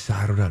if she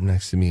sidled up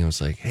next to me and was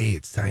like, "Hey,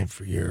 it's time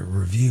for your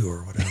review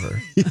or whatever"?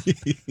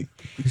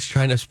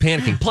 I was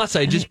panicking. Plus,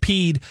 I just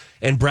peed,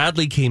 and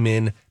Bradley came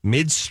in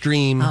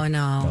midstream. Oh,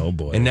 no. Oh,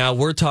 boy. And now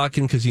we're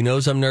talking because he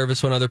knows I'm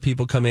nervous when other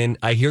people come in.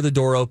 I hear the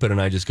door open,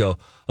 and I just go,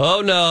 "Oh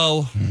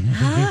no,"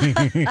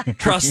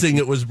 trusting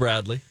it was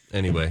Bradley.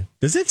 Anyway,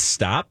 Does it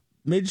stop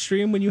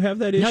midstream when you have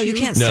that issue? No, you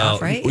can't no,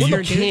 stop, right? you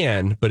Weird, dude.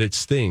 can, but it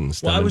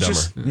stings. Well, Dumb I and was Dumber.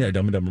 just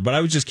Dumb and Dumber, but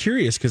I was just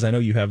curious because I know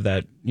you have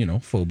that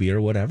phobia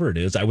or whatever it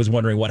is. I was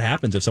wondering what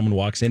happens if someone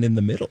walks in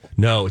the middle.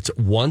 No, it's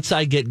once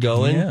I get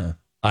going, Yeah.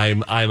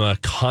 I'm a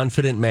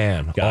confident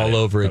man Got all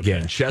it. over Okay,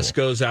 again. Chest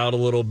goes out a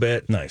little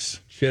bit, Nice.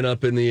 chin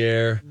up in the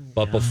air.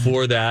 But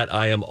before that,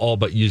 I am all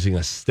but using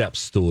a step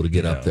stool to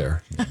get up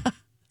there.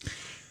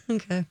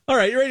 Okay. All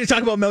right, you ready to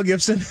talk about Mel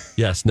Gibson?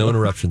 Yes, no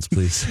interruptions,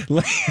 please.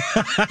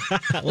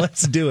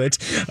 Let's do it.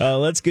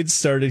 Let's get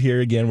started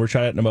here again. We're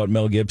chatting about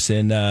Mel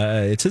Gibson.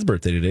 It's his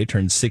birthday today,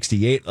 turned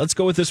 68. Let's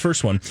go with this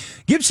first one.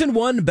 Gibson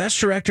won Best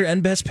Director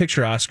and Best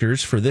Picture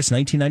Oscars for this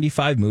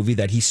 1995 movie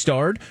that he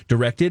starred,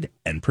 directed,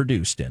 and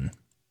produced in.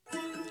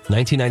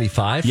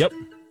 1995? Yep.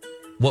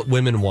 What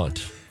Women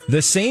Want.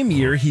 The same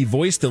year he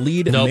voiced the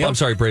lead. No, I'm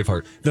sorry,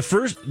 Braveheart.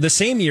 The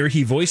same year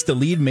he voiced the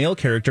lead male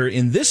character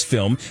in this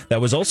film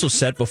that was also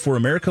set before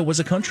America was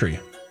a country.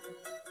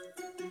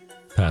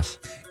 Pass.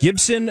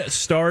 Gibson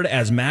starred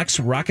as Max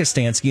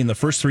Rokitansky in the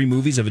first three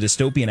movies of a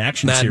dystopian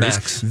action Mad series.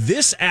 Max.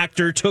 This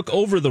actor took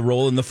over the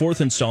role in the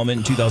fourth installment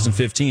in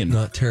 2015.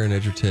 Not Taron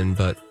Egerton,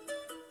 but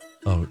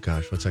oh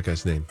gosh, what's that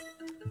guy's name?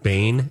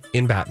 Bane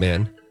in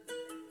Batman.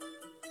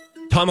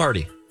 Tom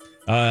Hardy.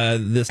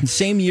 The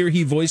same year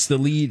he voiced the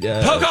lead.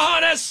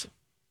 Pocahontas!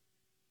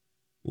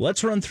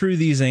 Let's run through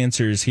these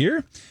answers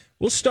here.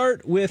 We'll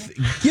start with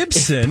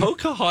Gibson.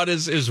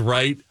 Pocahontas is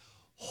right.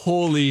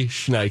 Holy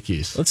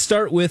shnikes. Let's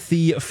start with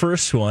the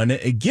first one.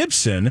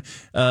 Gibson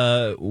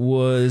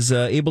was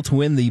able to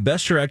win the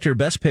Best Director,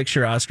 Best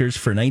Picture Oscars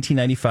for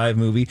 1995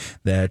 movie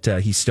that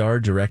he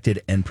starred,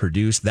 directed, and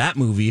produced. That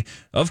movie,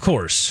 of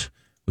course,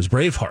 was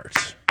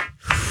Braveheart.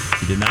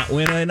 He did not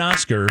win an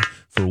Oscar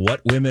for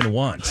What Women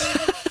Want.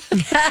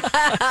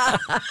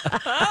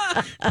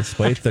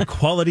 Despite the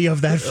quality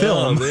of that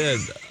film,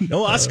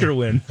 no Oscar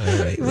win.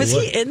 Was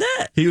he in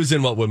that? He was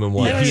in What Women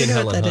Want. I don't He and know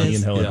Helen what that Hunt. is. He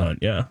and Helen Yeah. Hunt,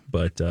 yeah.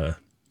 But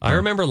I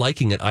remember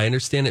liking it. I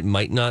understand it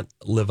might not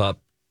live up.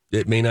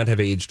 It may not have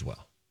aged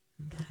well.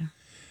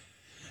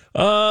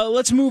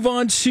 let's move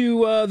on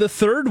to the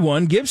third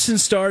one. Gibson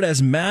starred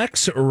as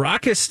Max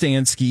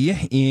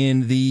Rokitansky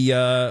in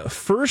the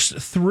first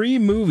three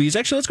movies.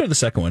 Actually, let's go to the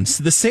second one.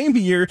 The same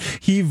year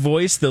he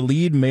voiced the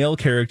lead male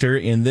character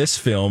in this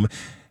film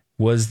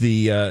was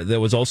the that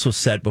was also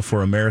set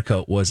before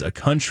America was a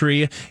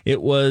country.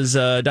 It was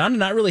Donna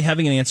not really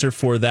having an answer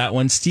for that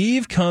one.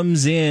 Steve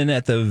comes in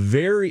at the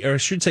very, or I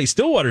should say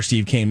Stillwater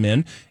Steve came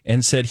in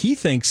and said he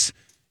thinks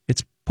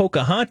it's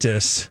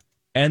Pocahontas.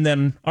 And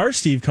then our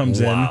Steve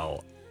comes in.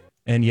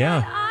 And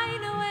yeah,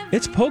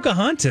 it's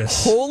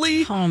Pocahontas.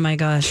 Holy oh my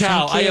gosh.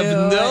 cow. I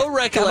have no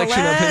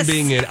recollection of him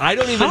being in. I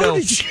don't even know.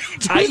 Did you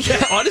do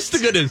that? Honest to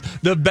goodness,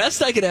 the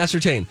best I can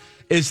ascertain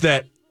is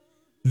that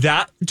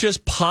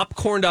just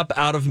popcorned up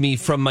out of me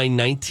from my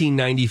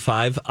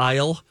 1995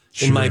 aisle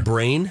in my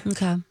brain.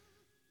 Okay.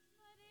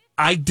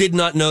 I did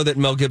not know that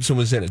Mel Gibson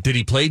was in it. Did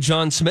he play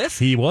John Smith?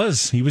 He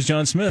was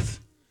John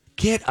Smith.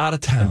 Get out of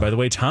town. And by the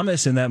way,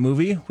 Thomas in that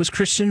movie was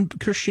Christian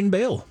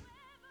Bale.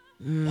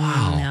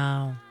 Wow.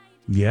 No.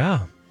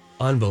 Yeah.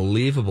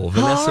 Unbelievable.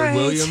 Vanessa right.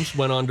 Williams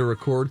went on to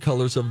record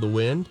Colors of the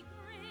Wind.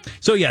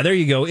 So, yeah, there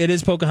you go. It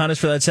is Pocahontas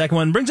for that second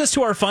one. Brings us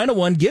to our final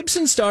one.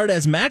 Gibson starred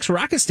as Max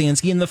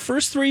Rockostansky in the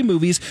first 3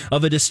 movies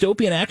of a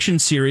dystopian action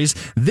series.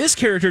 This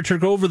character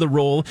took over the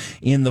role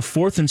in the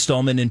 4th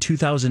installment in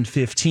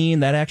 2015.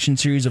 That action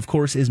series, of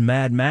course, is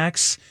Mad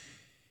Max.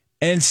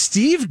 And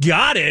Steve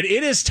got it.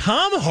 It is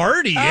Tom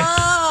Hardy.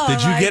 Oh,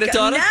 did you get it,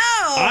 Donna? No.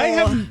 I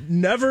have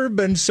never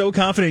been so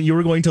confident you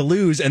were going to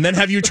lose and then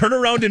have you turn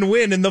around and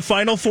win in the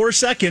final 4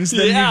 seconds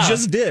than you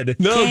just did.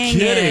 No Dang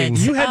kidding. it.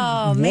 You had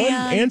Oh, one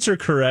man. answer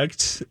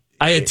correct.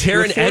 I had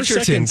Taron With 4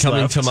 Egerton seconds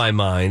coming left. to my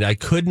mind. I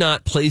could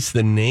not place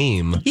the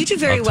name. You do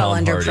very of well Tom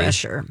under Hardy.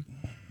 pressure.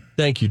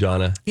 Thank you,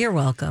 Donna. You're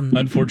welcome.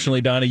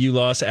 Unfortunately, Donna, you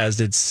lost, as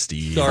did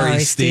Steve.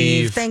 Sorry,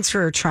 Steve. Thanks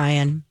for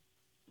trying.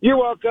 You're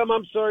welcome.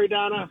 I'm sorry,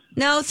 Donna.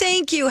 No,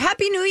 thank you.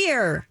 Happy New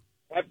Year.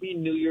 Happy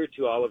New Year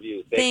to all of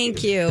you.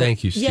 Thank you.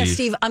 Thank you, Steve. Yes,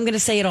 Steve, I'm going to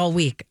say it all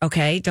week,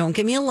 okay? Don't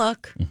give me a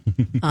look.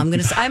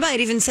 I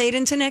might even say it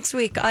into next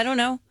week. I don't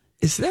know.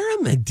 Is there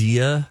a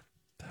Medea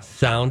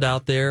sound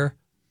out there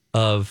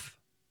of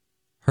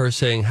her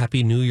saying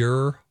Happy New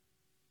Year?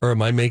 Or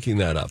am I making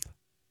that up?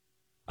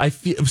 I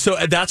feel so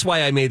that's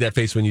why I made that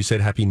face when you said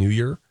Happy New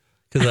Year.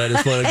 Because I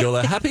just want to go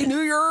like Happy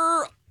New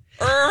Year.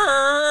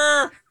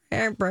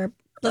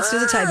 Let's do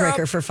the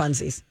tiebreaker for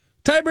funsies.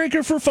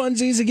 Tiebreaker for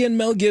funsies again.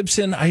 Mel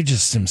Gibson. I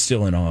just am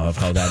still in awe of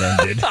how that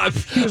ended.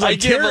 I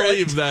can't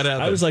believe that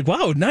happened. I was like,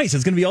 wow, nice.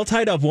 It's going to be all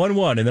tied up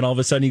 1-1. And then all of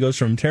a sudden he goes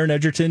from Taron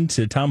Egerton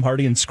to Tom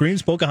Hardy and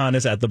screams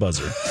Pocahontas at the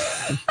buzzer.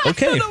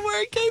 Okay. I don't know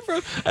where it came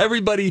from.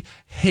 Everybody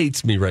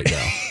hates me right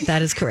now.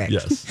 That is correct.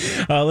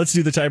 Yes. Let's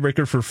do the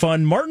tiebreaker for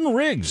fun. Martin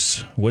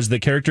Riggs was the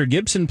character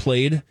Gibson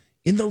played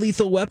in the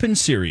Lethal Weapon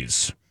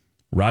series.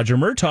 Roger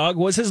Murtaugh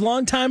was his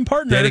longtime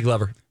partner. Danny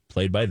Glover.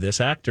 Played by this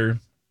actor.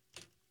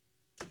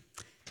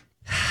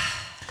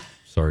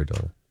 Sorry,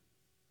 Donna.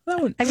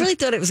 I really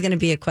thought it was going to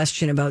be a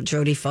question about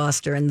Jodie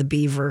Foster and the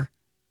beaver.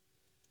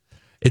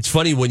 It's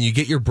funny when you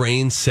get your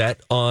brain set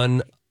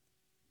on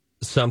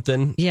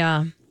something.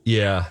 Yeah.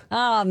 Yeah.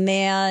 Oh,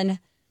 man.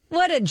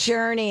 What a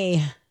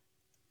journey.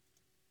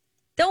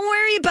 Don't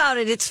worry about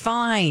it. It's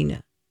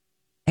fine.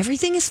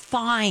 Everything is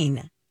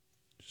fine.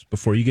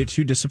 Before you get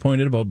too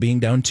disappointed about being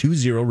down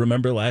 2-0,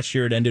 remember last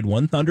year it ended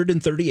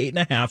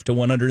 138.5 to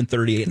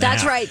 138.5.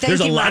 That's right. There's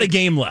a lot Mike. of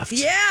game left.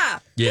 Yeah.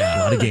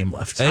 Yeah, a lot of game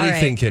left.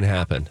 Anything right. can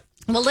happen.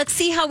 Well, let's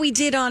see how we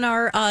did on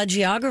our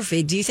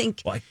geography. Do you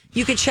think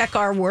you could check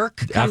our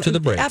work After the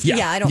break.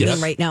 Yeah, I don't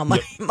mean right now.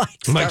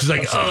 Mike's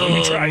like,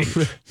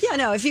 yeah,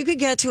 no, if you could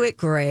get to it,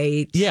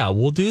 great. Yeah,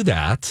 we'll do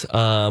that.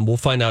 We'll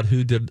find out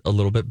who did a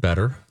little bit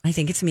better. I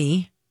think it's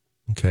me.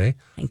 Okay.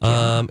 Thank you.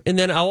 And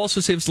then I'll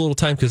also save us a little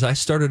time because I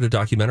started a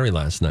documentary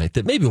last night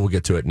that maybe we'll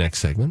get to it next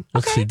segment.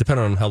 We'll see,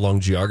 depending on how long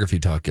geography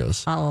talk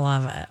goes. I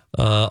love it.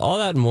 All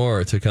that and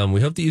more to come.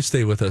 We hope that you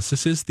stay with us.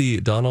 This is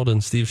the Donald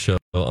and Steve Show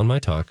on My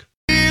Talk.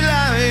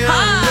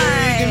 Hi.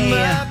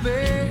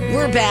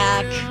 We're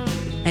back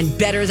and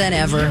better than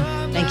ever.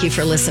 Thank you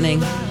for listening.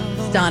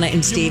 Donna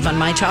and Steve on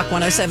My Talk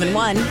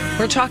 107.1,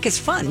 where talk is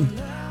fun.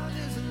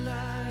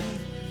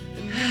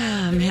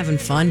 I'm having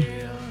fun.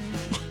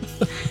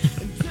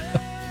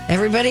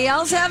 Everybody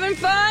else having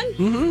fun?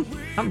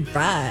 Mm-hmm. All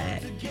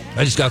right.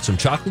 I just got some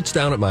chocolates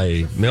down at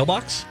my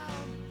mailbox.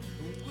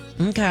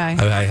 Okay.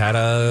 I had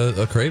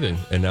a craving,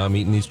 and now I'm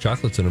eating these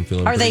chocolates, and I'm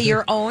feeling Are they pretty good.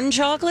 your own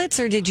chocolates,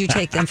 or did you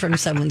take them from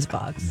someone's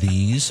box?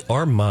 These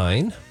are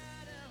mine.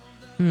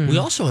 We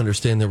also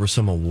understand there were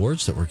some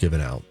awards that were given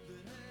out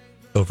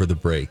over the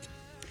break.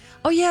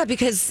 Oh, yeah,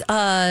 because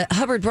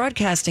Hubbard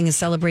Broadcasting is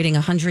celebrating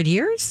 100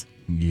 years?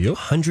 Yep.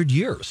 100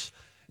 years.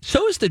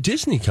 So is the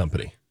Disney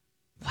company.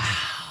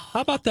 Wow. How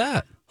about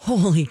that?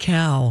 Holy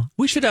cow.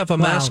 We should have a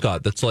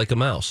mascot that's like a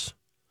mouse.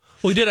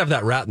 Well, we did have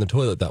that rat in the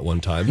toilet that one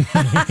time.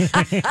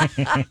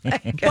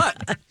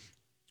 But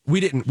we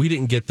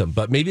didn't get them.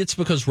 But maybe it's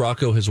because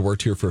Rocco has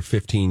worked here for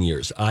 15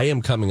 years. I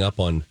am coming up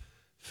on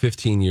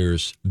 15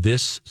 years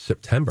this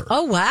September.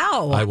 Oh,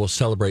 wow. I will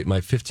celebrate my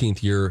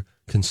 15th year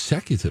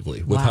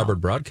consecutively with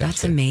Hubbard Broadcasting.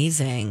 That's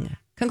amazing.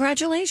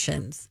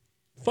 Congratulations.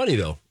 Funny,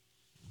 though.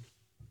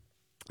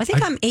 I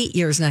think I'm 8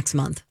 years next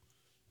month.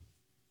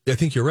 I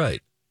think you're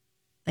right.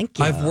 Thank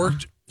you. I've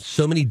worked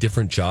so many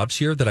different jobs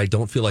here that I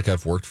don't feel like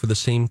I've worked for the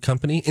same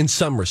company in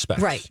some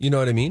respects. Right. You know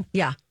what I mean?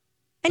 Yeah.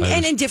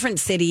 And in different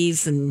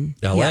cities and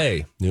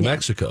L.A., New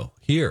Mexico,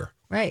 here.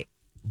 Right.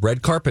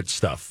 Red carpet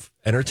stuff,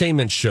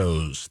 entertainment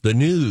shows, the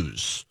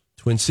news,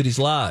 Twin Cities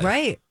Live.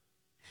 Right.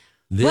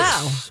 This.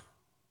 Wow.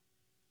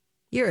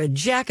 You're a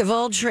jack of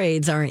all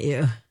trades, aren't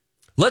you?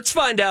 Let's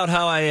find out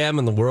how I am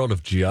in the world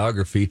of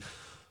geography.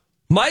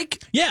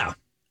 Mike? Yeah.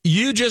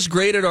 You just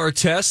graded our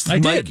test. I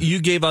Mike, did. you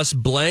gave us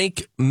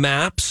blank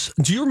maps.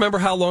 Do you remember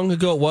how long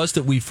ago it was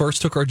that we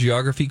first took our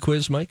geography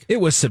quiz, Mike? It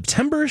was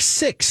September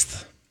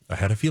 6th. I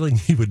had a feeling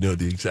you would know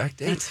the exact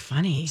date. That's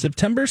funny.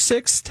 September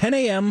 6th, 10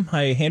 a.m.,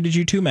 I handed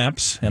you 2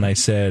 maps, and I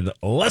said,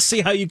 let's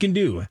see how you can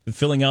do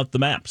filling out the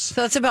maps.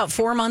 So it's about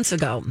 4 months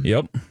ago.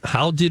 Yep.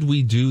 How did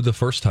we do the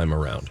first time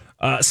around?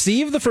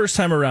 Steve, the first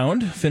time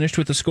around, finished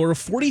with a score of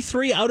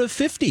 43 out of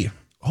 50.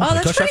 Oh,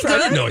 that's gosh, pretty I good.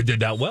 didn't know I did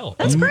that well.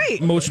 That's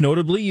great. Most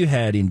notably, you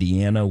had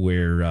Indiana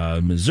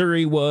where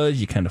Missouri was.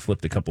 You kind of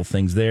flipped a couple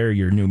things there.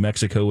 Your New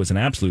Mexico was an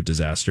absolute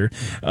disaster.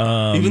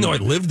 Even though I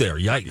lived there,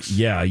 yikes.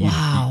 Yeah.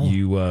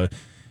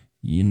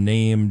 You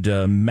named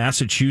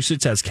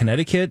Massachusetts as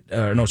Connecticut.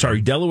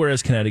 Delaware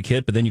as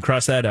Connecticut, but then you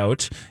crossed that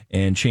out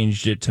and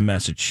changed it to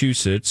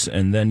Massachusetts.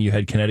 And then you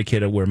had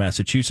Connecticut where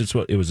Massachusetts,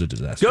 it was a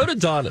disaster. Go to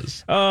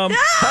Donna's. How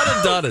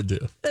did Donna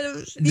do?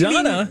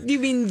 You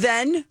mean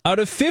then? Out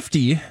of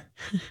 50,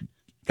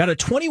 got a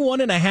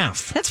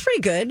 21.5. That's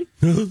pretty good.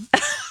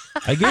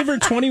 I gave her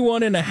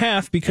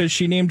 21.5 because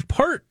she named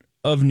part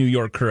of New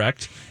York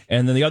correct.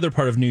 And then the other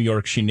part of New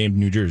York, she named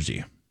New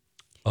Jersey.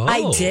 Oh.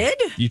 I did?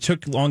 You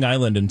took Long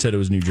Island and said it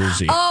was New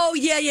Jersey. Oh,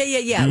 yeah.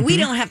 Mm-hmm. We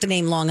don't have to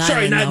name Long Island.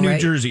 Sorry, not though, New right?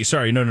 Jersey.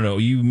 Sorry, no.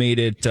 You made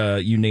it,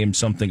 you named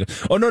something.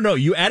 Oh, no.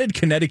 You added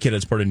Connecticut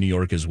as part of New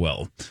York as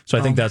well. So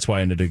I think that's why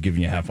I ended up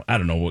giving you half. I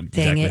don't know what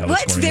Dang exactly it. how Well,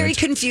 the it's scoring very went.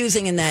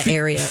 confusing in that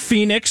area.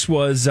 Phoenix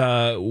was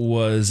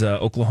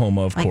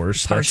Oklahoma, of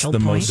course. That's partial the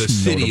point. most The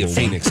city of notable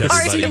Phoenix. one.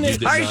 Everybody, you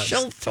did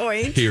Partial not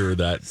point. hear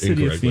that City of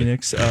incorrectly.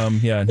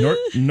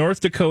 Phoenix. North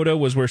Dakota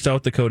was where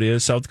South Dakota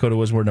is. South Dakota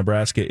was where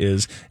Nebraska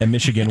is. And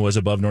Michigan was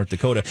above North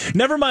Dakota.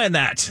 Never mind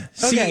that.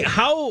 Okay.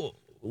 See,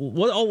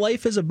 what all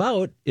life is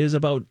about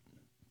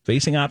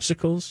facing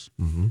obstacles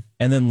and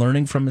then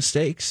learning from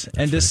mistakes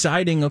and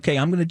deciding, okay,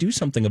 I'm going to do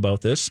something about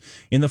this.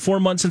 In the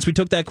 4 months since we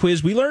took that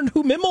quiz, we learned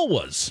who Mimmel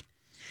was.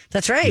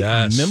 That's right.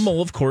 Yes.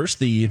 Mimmel, of course,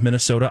 the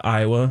Minnesota,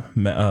 Iowa,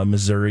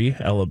 Missouri,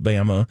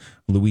 Alabama,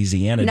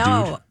 Louisiana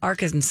dude.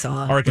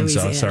 Arkansas, Louisiana.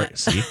 Louisiana. Sorry.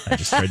 See, I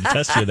just tried to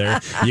test you there.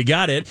 You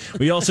got it.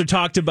 We also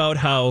talked about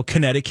how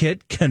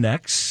Connecticut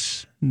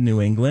connects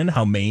New England,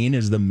 how Maine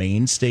is the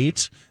main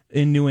state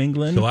in New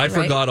England. So I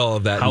forgot all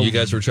of that, How- and you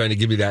guys were trying to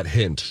give me that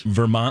hint.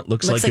 Vermont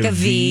looks like a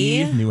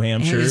V. New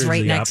Hampshire And he's is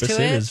right the next to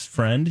opposite. it. His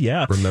friend,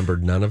 yeah.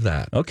 Remembered none of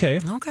that. Okay.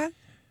 Okay.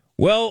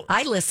 Well,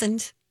 I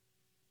listened.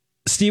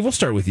 Steve, we'll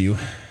start with you.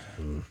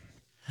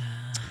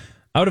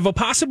 Out of a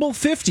possible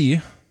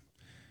 50,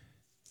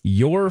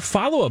 your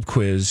follow-up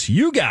quiz,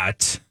 you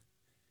got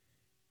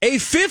a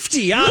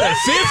 50 out of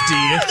 50.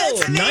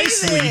 That's amazing.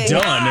 Nicely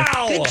done.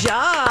 Wow. Good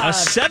job. A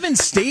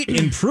 7-state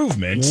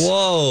improvement.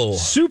 Whoa.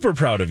 Super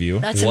proud of you.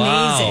 That's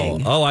Wow.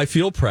 amazing. Oh, I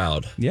feel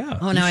proud. Yeah.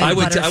 Oh, now I I have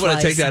would want to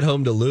butterflies. take that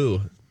home to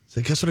Lou.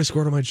 Say, guess what I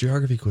scored on my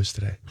geography quiz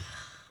today?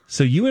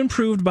 So you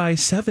improved by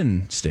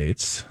 7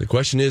 states. The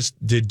question is,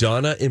 did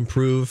Donna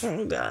improve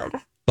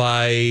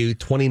by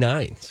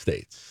 29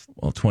 states?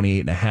 Well,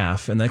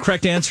 28.5. And the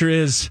correct answer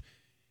is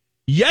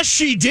yes,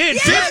 she did.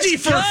 Yes, 50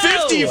 for go.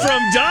 50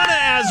 from Donna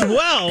as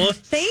well.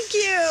 Thank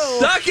you.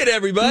 Suck it,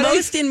 everybody.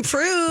 Most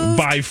improved.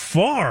 By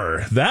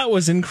far. That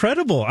was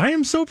incredible. I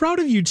am so proud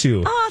of you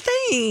two. Oh,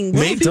 thanks.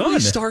 Maybe done. we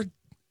start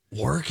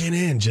working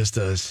in just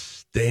a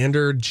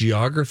standard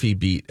geography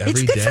beat every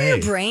It's good day. for your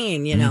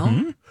brain, you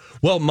know?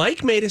 Well,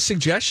 Mike made a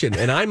suggestion,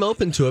 and I'm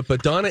open to it,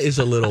 but Donna is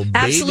a little baby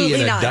Absolutely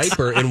in a not.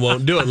 diaper and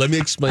won't do it. Let me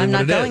explain I'm what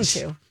not it going is.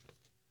 to.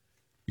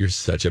 You're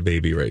such a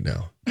baby right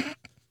now.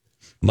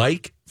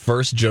 Mike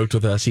first joked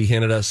with us. He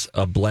handed us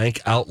a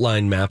blank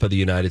outline map of the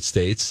United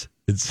States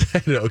and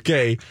said,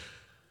 okay,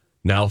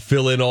 now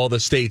fill in all the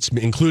states,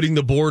 including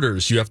the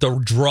borders. You have to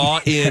draw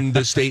in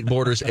the state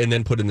borders and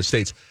then put in the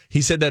states.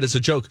 He said that as a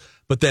joke.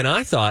 But then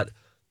I thought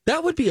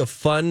that would be a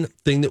fun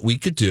thing that we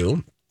could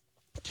do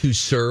to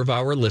serve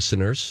our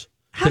listeners.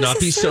 How to does not it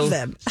be serve so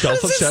them? How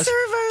does it self-obsessed.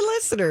 serve our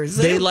listeners?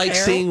 They don't like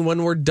care. seeing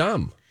when we're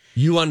dumb.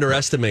 You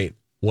underestimate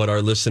what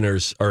our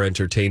listeners are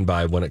entertained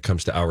by when it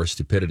comes to our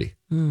stupidity.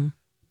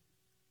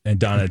 And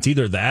Donna, it's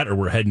either that or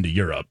we're heading to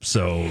Europe.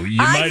 So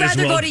you I'd might as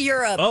rather well go to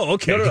Europe. Oh,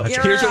 okay. No.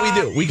 Gotcha. Here's what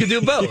we do. We could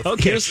do both.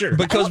 Okay, sure.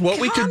 Because Oh, what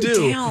we could calm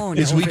do down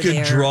is we over could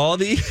there. draw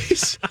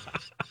these.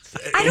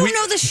 I don't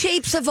know the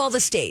shapes of all the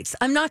states.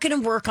 I'm not going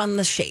to work on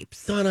the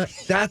shapes. Donna,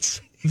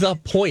 that's the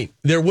point.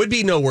 There would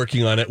be no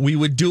working on it. We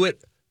would do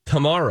it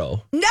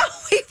tomorrow. No,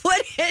 we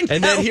wouldn't.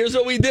 And No. then here's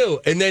what we do.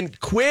 And then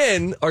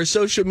Quinn, our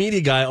social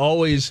media guy,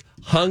 always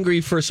hungry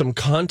for some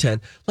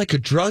content, like a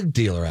drug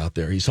dealer out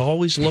there. He's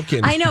always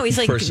looking I know he's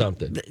like for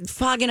something.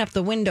 fogging up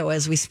the window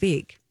as we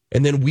speak.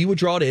 And then we would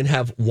draw it in,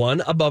 have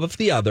one above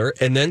the other,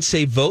 and then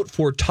say vote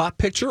for top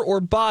picture or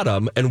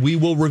bottom, and we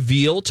will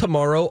reveal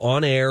tomorrow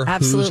on air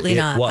Absolutely whose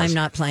not. it was. I'm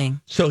not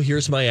playing. So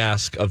here's my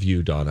ask of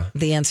you, Donna.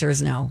 The answer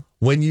is no.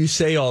 When you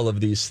say all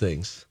of these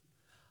things,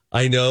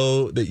 I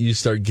know that you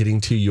start getting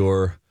to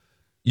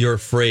you're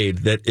afraid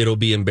that it'll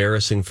be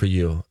embarrassing for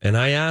you. And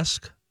I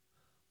ask,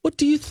 what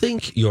do you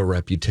think your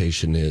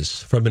reputation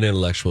is from an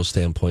intellectual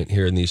standpoint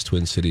here in these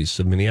twin cities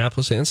of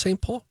Minneapolis and St.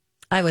 Paul?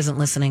 I wasn't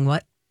listening.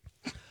 What?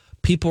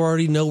 People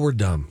already know we're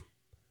dumb.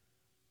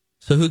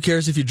 So who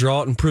cares if you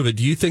draw it and prove it?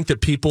 Do you think that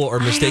people are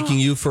mistaking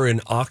you for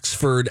an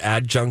Oxford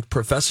adjunct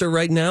professor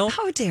right now?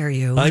 How dare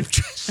you? I'm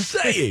just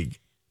saying.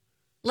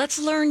 Let's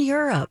learn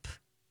Europe.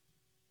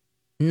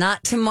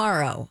 Not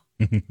tomorrow.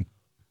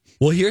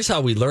 Well, here's how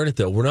we learn it,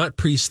 though. We're not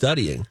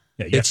pre-studying.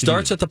 Yeah, you have It to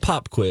starts at the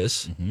pop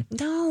quiz.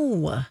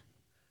 No.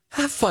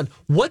 Have fun.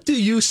 What do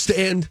you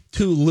stand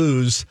to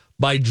lose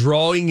by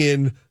drawing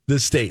in the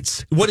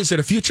states? What is it,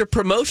 a future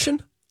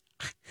promotion?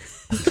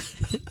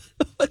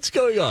 What's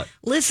going on?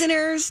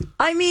 Listeners,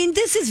 I mean,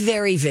 this is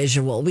very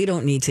visual. We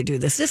don't need to do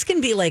this. This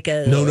can be like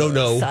a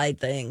No. side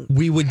thing.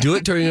 We would do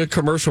it during a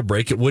commercial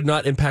break. It would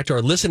not impact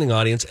our listening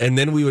audience. And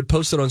then we would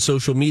post it on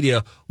social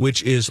media,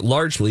 which is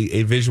largely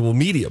a visual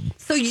medium.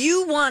 So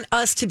you want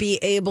us to be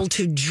able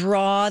to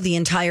draw the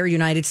entire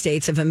United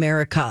States of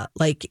America,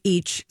 like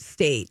each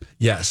state.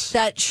 Yes.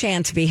 That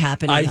shan't be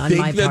happening I on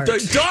think my that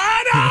part.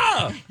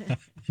 Donna!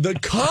 The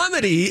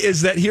comedy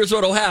is that here's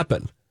what will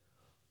happen.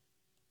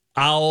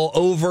 I'll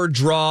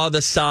overdraw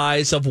the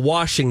size of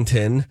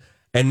Washington,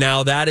 and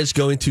now that is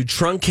going to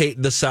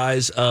truncate the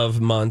size of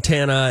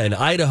Montana and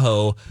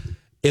Idaho.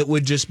 It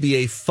would just be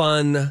a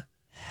fun...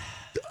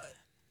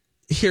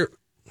 Here,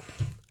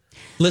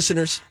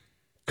 listeners,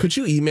 could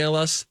you email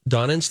us,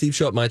 Donna and Steve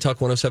Show at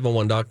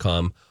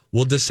mytalk1071.com.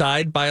 We'll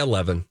decide by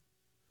 11.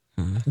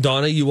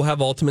 Donna, you will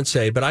have ultimate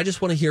say, but I just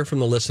want to hear from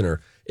the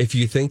listener if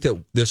you think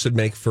that this would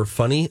make for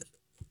funny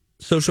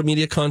social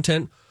media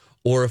content,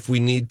 or if we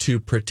need to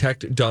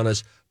protect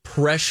Donna's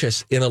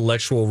precious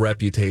intellectual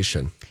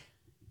reputation.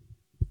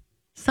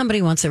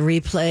 Somebody wants a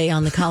replay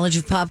on the College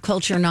of Pop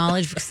Culture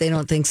Knowledge because they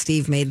don't think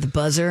Steve made the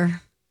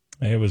buzzer.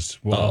 It was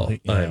I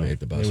made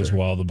the buzzer. It was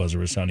while the buzzer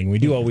was sounding. We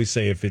do always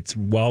say if it's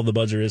while the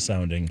buzzer is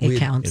sounding, it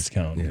counts. It's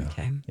counting. Yeah.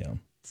 Okay. Yeah.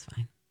 It's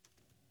fine.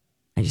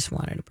 I just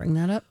wanted to bring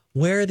that up.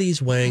 Where are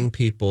these Wang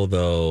people,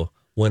 though,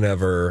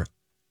 whenever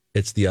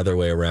it's the other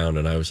way around?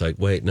 And I was like,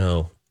 wait,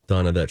 no.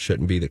 Donna, that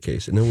shouldn't be the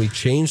case. And then we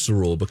changed the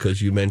rule because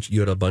you mentioned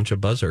you had a bunch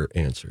of buzzer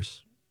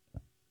answers.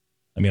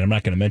 I mean, I'm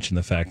not going to mention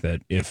the fact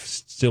that if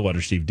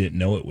Stillwater Steve didn't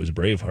know it was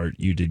Braveheart,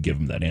 you did give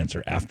him that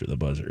answer after the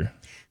buzzer.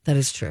 That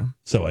is true.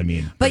 So, I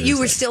mean. But you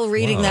were still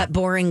reading that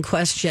boring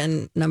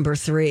question number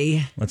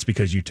 3. That's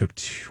because you took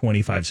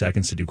 25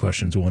 seconds to do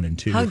questions 1 and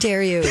 2. How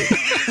dare you?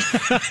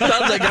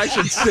 Sounds like I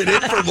should sit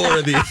in for more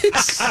of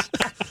these.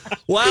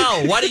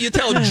 Wow. Why don't you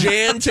tell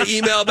Jan to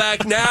email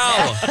back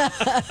now?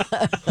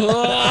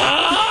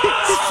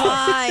 It's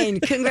fine.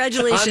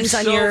 Congratulations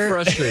I'm on so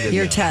frustrated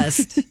your now.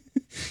 test.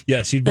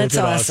 Yes, you both That's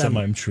did awesome.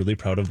 I'm truly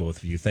proud of both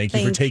of you. Thank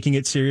you for taking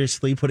it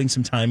seriously, putting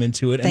some time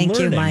into it, and Thank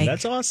you, learning. Mike.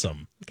 That's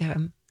awesome. Okay.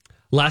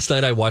 Last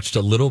night, I watched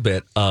a little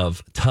bit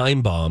of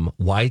Time Bomb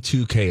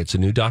Y2K. It's a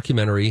new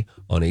documentary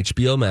on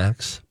HBO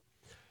Max.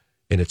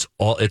 And it's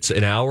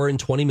an hour and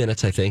 20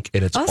 minutes, I think.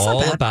 And it's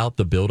all about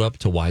the build up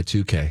to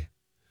Y2K.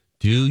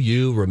 Do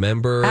you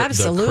remember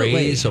the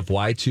craze of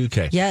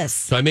Y2K? Yes.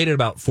 So I made it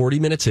about 40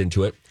 minutes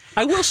into it.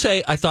 I will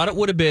say, I thought it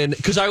would have been,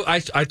 because I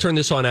turned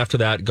this on after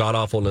that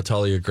god-awful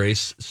Natalia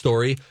Grace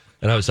story,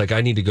 and I was like,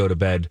 I need to go to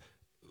bed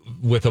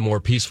with a more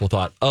peaceful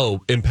thought.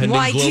 Oh, impending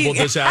global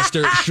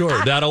disaster?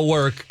 Sure, that'll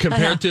work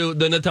compared to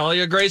the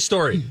Natalia Grace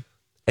story.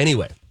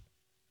 Anyway,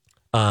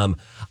 I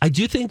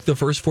do think the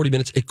first 40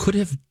 minutes, it could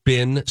have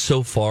been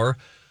so far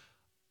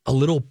a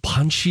little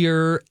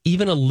punchier,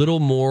 even a little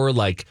more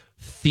like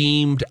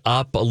themed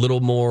up, a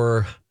little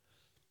more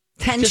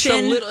tension, just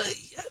a little,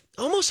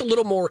 almost a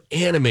little more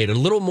animated, a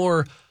little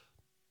more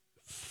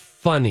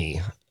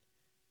funny.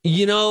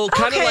 You know,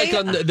 kind of like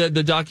on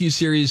the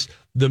docuseries,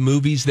 The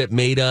Movies That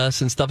Made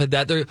Us and stuff like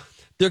that. There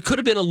could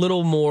have been a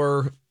little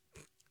more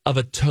of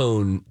a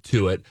tone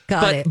to it.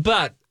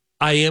 But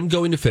I am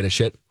going to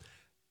finish it.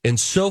 And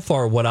so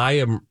far, what I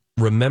am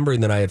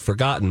remembering that I had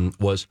forgotten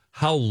was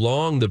how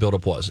long the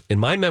buildup was. In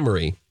my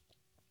memory,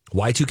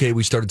 Y2K,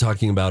 we started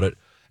talking about it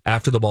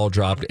after the ball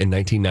dropped and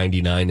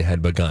 1999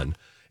 had begun.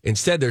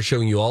 Instead, they're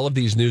showing you all of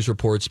these news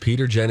reports,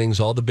 Peter Jennings,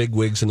 all the big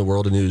wigs in the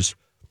world of news,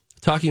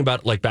 talking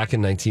about like back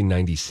in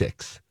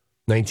 1996,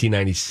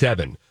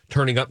 1997,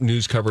 turning up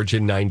news coverage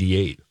in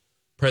 98.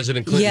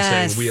 President Clinton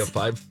saying we have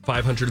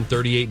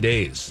 538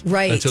 days.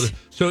 Right. And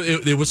so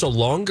it was a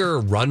longer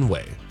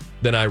runway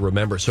than I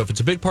remember. So if it's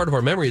a big part of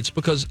our memory, it's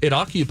because it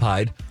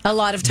occupied a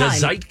lot of time, the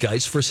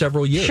zeitgeist for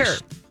several years. Sure.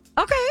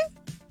 Okay.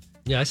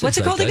 Yeah, I said What's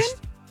it called again?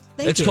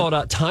 It's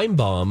called Time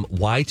Bomb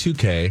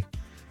Y2K,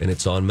 and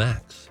it's on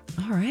Max.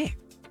 All right.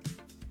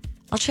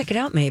 I'll check it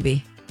out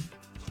maybe.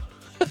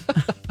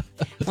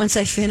 Once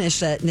I finish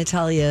that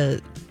Natalia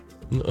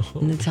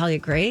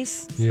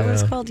Grace. Is that what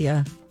it's called?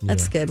 Yeah.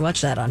 That's good.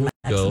 Watch that on Max.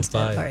 Go. Instead.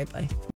 Bye. All right, bye.